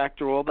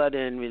factor all that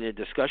in a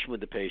discussion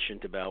with the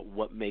patient about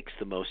what makes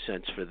the most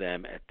sense for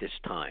them at this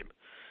time.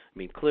 I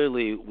mean,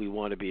 clearly we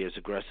want to be as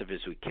aggressive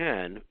as we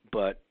can,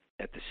 but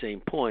at the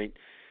same point,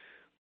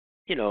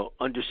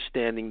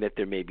 understanding that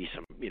there may be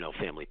some,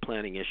 family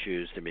planning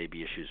issues, there may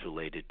be issues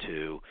related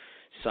to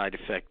side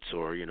effects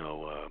or,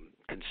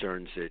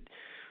 concerns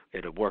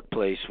at a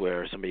workplace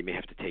where somebody may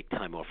have to take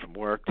time off from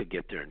work to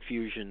get their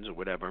infusions or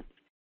whatever.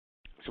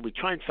 So we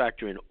try and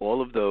factor in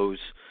all of those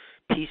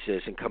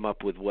pieces and come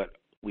up with what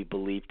we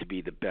believe to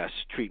be the best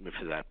treatment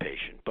for that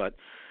patient. But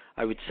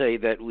I would say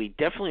that we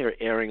definitely are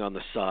erring on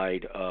the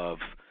side of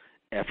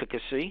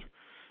efficacy,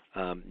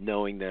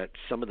 knowing that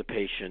some of the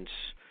patients'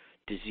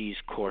 disease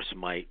course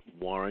might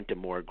warrant a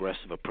more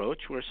aggressive approach,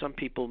 where some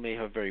people may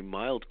have a very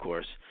mild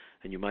course,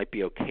 and you might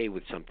be okay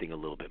with something a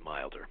little bit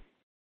milder.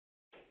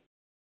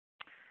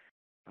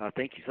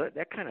 Thank you. So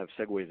that kind of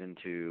segues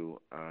into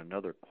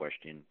another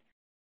question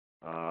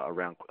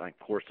around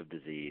course of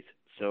disease.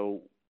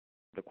 So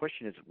the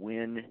question is,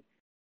 when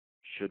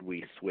should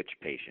we switch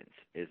patients?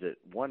 Is it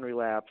one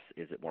relapse?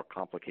 Is it more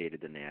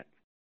complicated than that?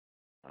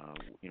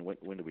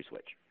 When do we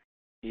switch?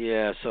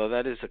 Yeah, so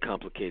that is a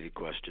complicated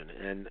question.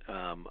 And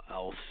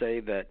I'll say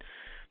that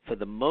for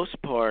the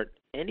most part,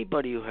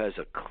 anybody who has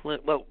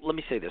well, let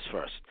me say this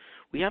first.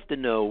 We have to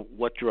know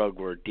what drug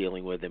we're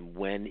dealing with and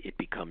when it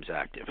becomes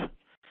active.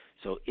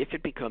 So if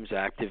it becomes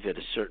active at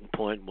a certain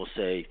point, we'll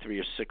say 3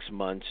 or 6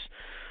 months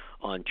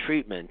on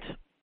treatment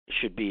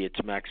should be its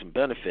maximum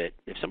benefit.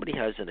 If somebody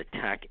has an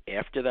attack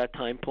after that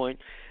time point,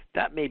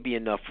 that may be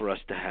enough for us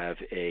to have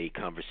a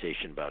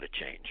conversation about a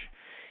change.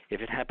 If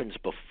it happens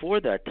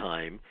before that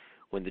time,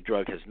 when the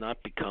drug has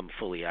not become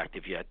fully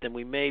active yet, then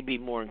we may be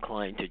more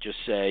inclined to just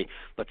say,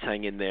 let's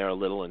hang in there a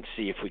little and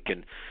see if we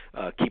can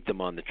keep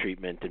them on the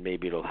treatment, and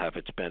maybe it'll have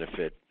its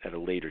benefit at a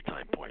later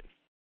time point.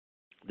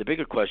 The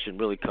bigger question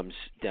really comes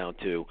down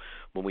to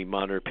when we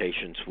monitor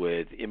patients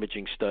with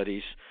imaging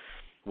studies,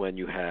 when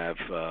you have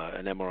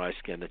an MRI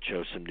scan that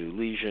shows some new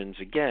lesions,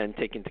 again,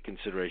 take into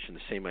consideration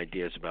the same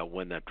ideas about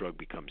when that drug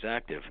becomes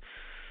active.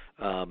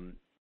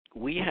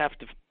 We have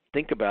to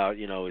think about,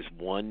 is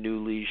one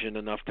new lesion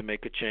enough to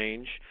make a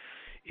change?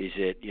 Is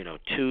it,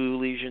 2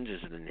 lesions? Is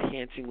it an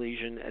enhancing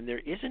lesion? And there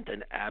isn't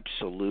an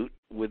absolute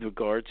with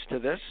regards to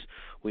this.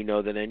 We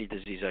know that any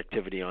disease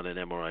activity on an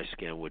MRI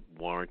scan would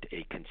warrant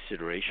a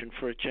consideration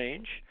for a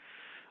change,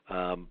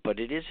 but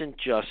it isn't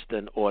just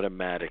an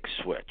automatic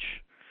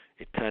switch.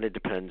 It kind of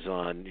depends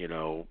on,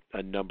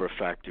 a number of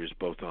factors,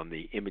 both on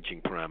the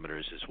imaging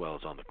parameters as well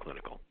as on the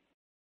clinical.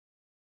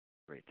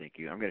 Great, thank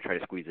you. I'm going to try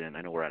to squeeze in,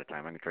 I know we're out of time,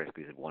 I'm going to try to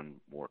squeeze in one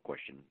more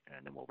question,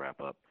 and then we'll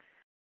wrap up.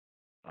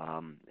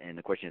 And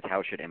the question is,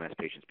 how should MS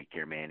patients be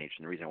care managed?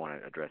 And the reason I want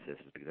to address this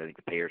is because I think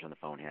the payers on the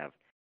phone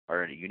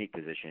are in a unique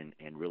position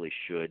and really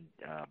should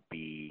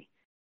be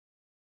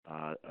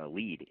a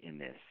lead in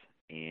this.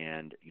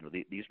 And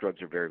these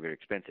drugs are very, very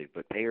expensive,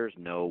 but payers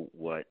know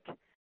what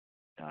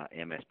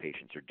MS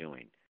patients are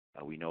doing.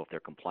 We know if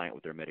they're compliant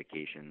with their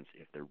medications,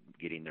 if they're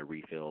getting their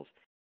refills.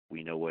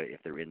 We know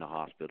if they're in the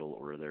hospital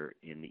or they're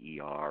in the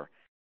ER,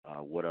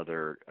 what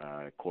other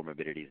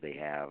comorbidities they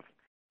have.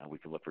 We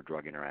can look for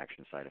drug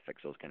interaction, side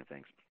effects, those kind of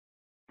things.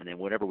 And then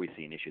whenever we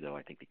see an issue, though,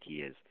 I think the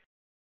key is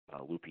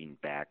looping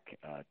back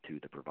to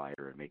the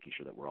provider and making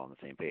sure that we're all on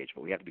the same page.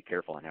 But we have to be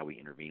careful on how we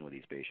intervene with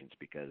these patients,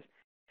 because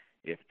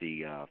if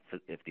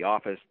the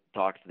office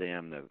talks to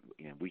them,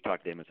 we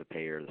talk to them as a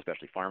payer,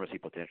 especially pharmacy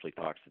potentially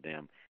talks to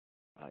them,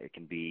 it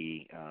can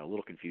be a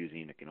little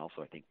confusing. It can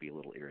also, I think, be a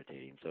little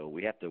irritating. So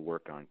we have to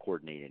work on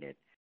coordinating it.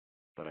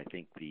 But I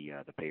think the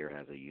payer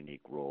has a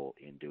unique role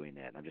in doing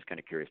that. And I'm just kind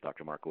of curious,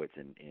 Dr. Markowitz,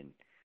 in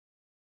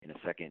a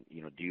second,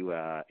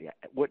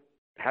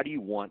 how do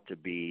you want to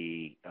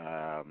be?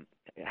 How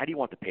do you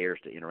want the payers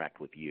to interact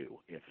with you,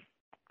 if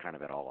kind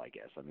of at all? I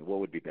guess. I mean,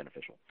 what would be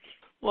beneficial?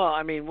 Well,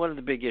 I mean, one of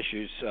the big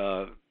issues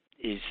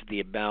is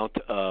the amount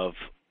of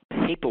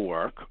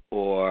paperwork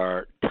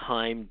or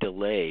time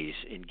delays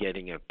in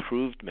getting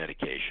approved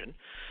medication.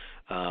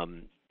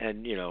 And,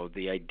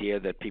 the idea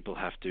that people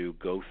have to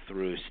go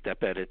through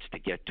step edits to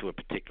get to a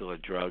particular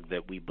drug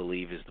that we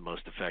believe is the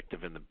most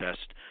effective and the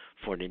best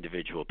for an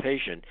individual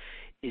patient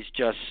is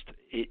just,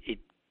 it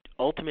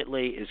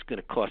ultimately is going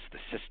to cost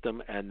the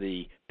system and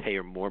the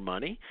payer more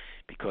money,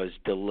 because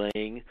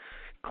delaying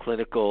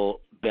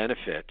clinical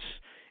benefits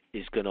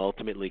is going to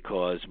ultimately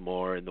cause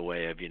more in the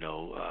way of,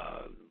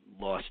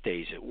 lost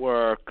days at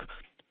work,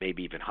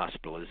 maybe even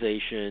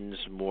hospitalizations,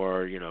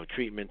 more,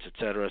 treatments, et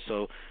cetera.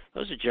 So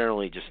those are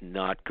generally just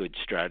not good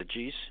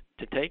strategies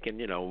to take. And,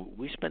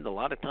 we spend a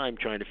lot of time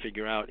trying to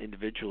figure out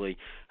individually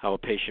how a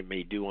patient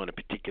may do on a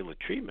particular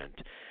treatment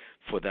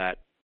for that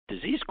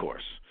disease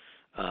course.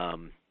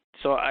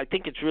 So I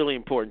think it's really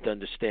important to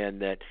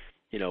understand that,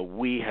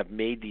 we have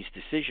made these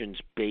decisions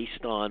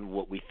based on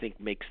what we think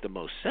makes the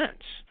most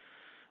sense.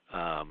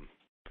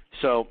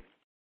 So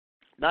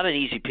not an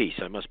easy piece,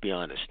 I must be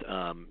honest,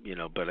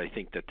 but I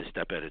think that the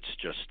step edits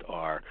just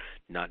are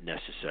not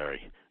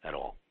necessary at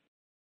all.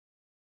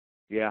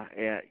 Yeah,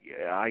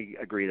 I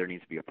agree. There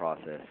needs to be a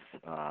process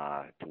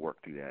to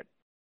work through that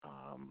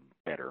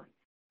better.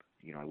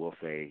 I will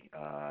say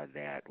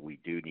that we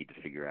do need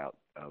to figure out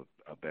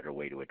a better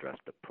way to address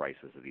the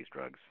prices of these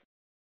drugs.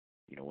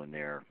 When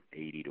they're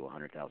 $80,000 to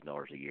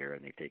 $100,000 a year,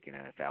 and they've taken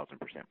a 1,000%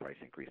 price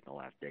increase in the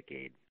last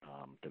decade,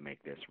 to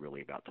make this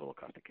really about total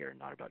cost of care and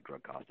not about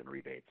drug cost and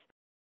rebates.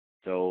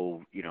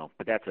 So,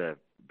 but that's a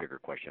bigger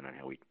question on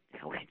how we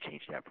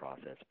change that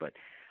process. But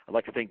I'd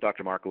like to thank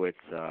Dr. Markowitz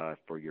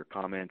for your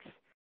comments.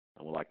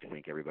 I would like to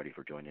thank everybody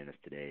for joining us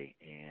today.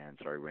 And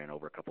sorry we ran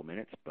over a couple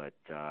minutes, but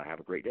have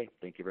a great day.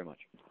 Thank you very much.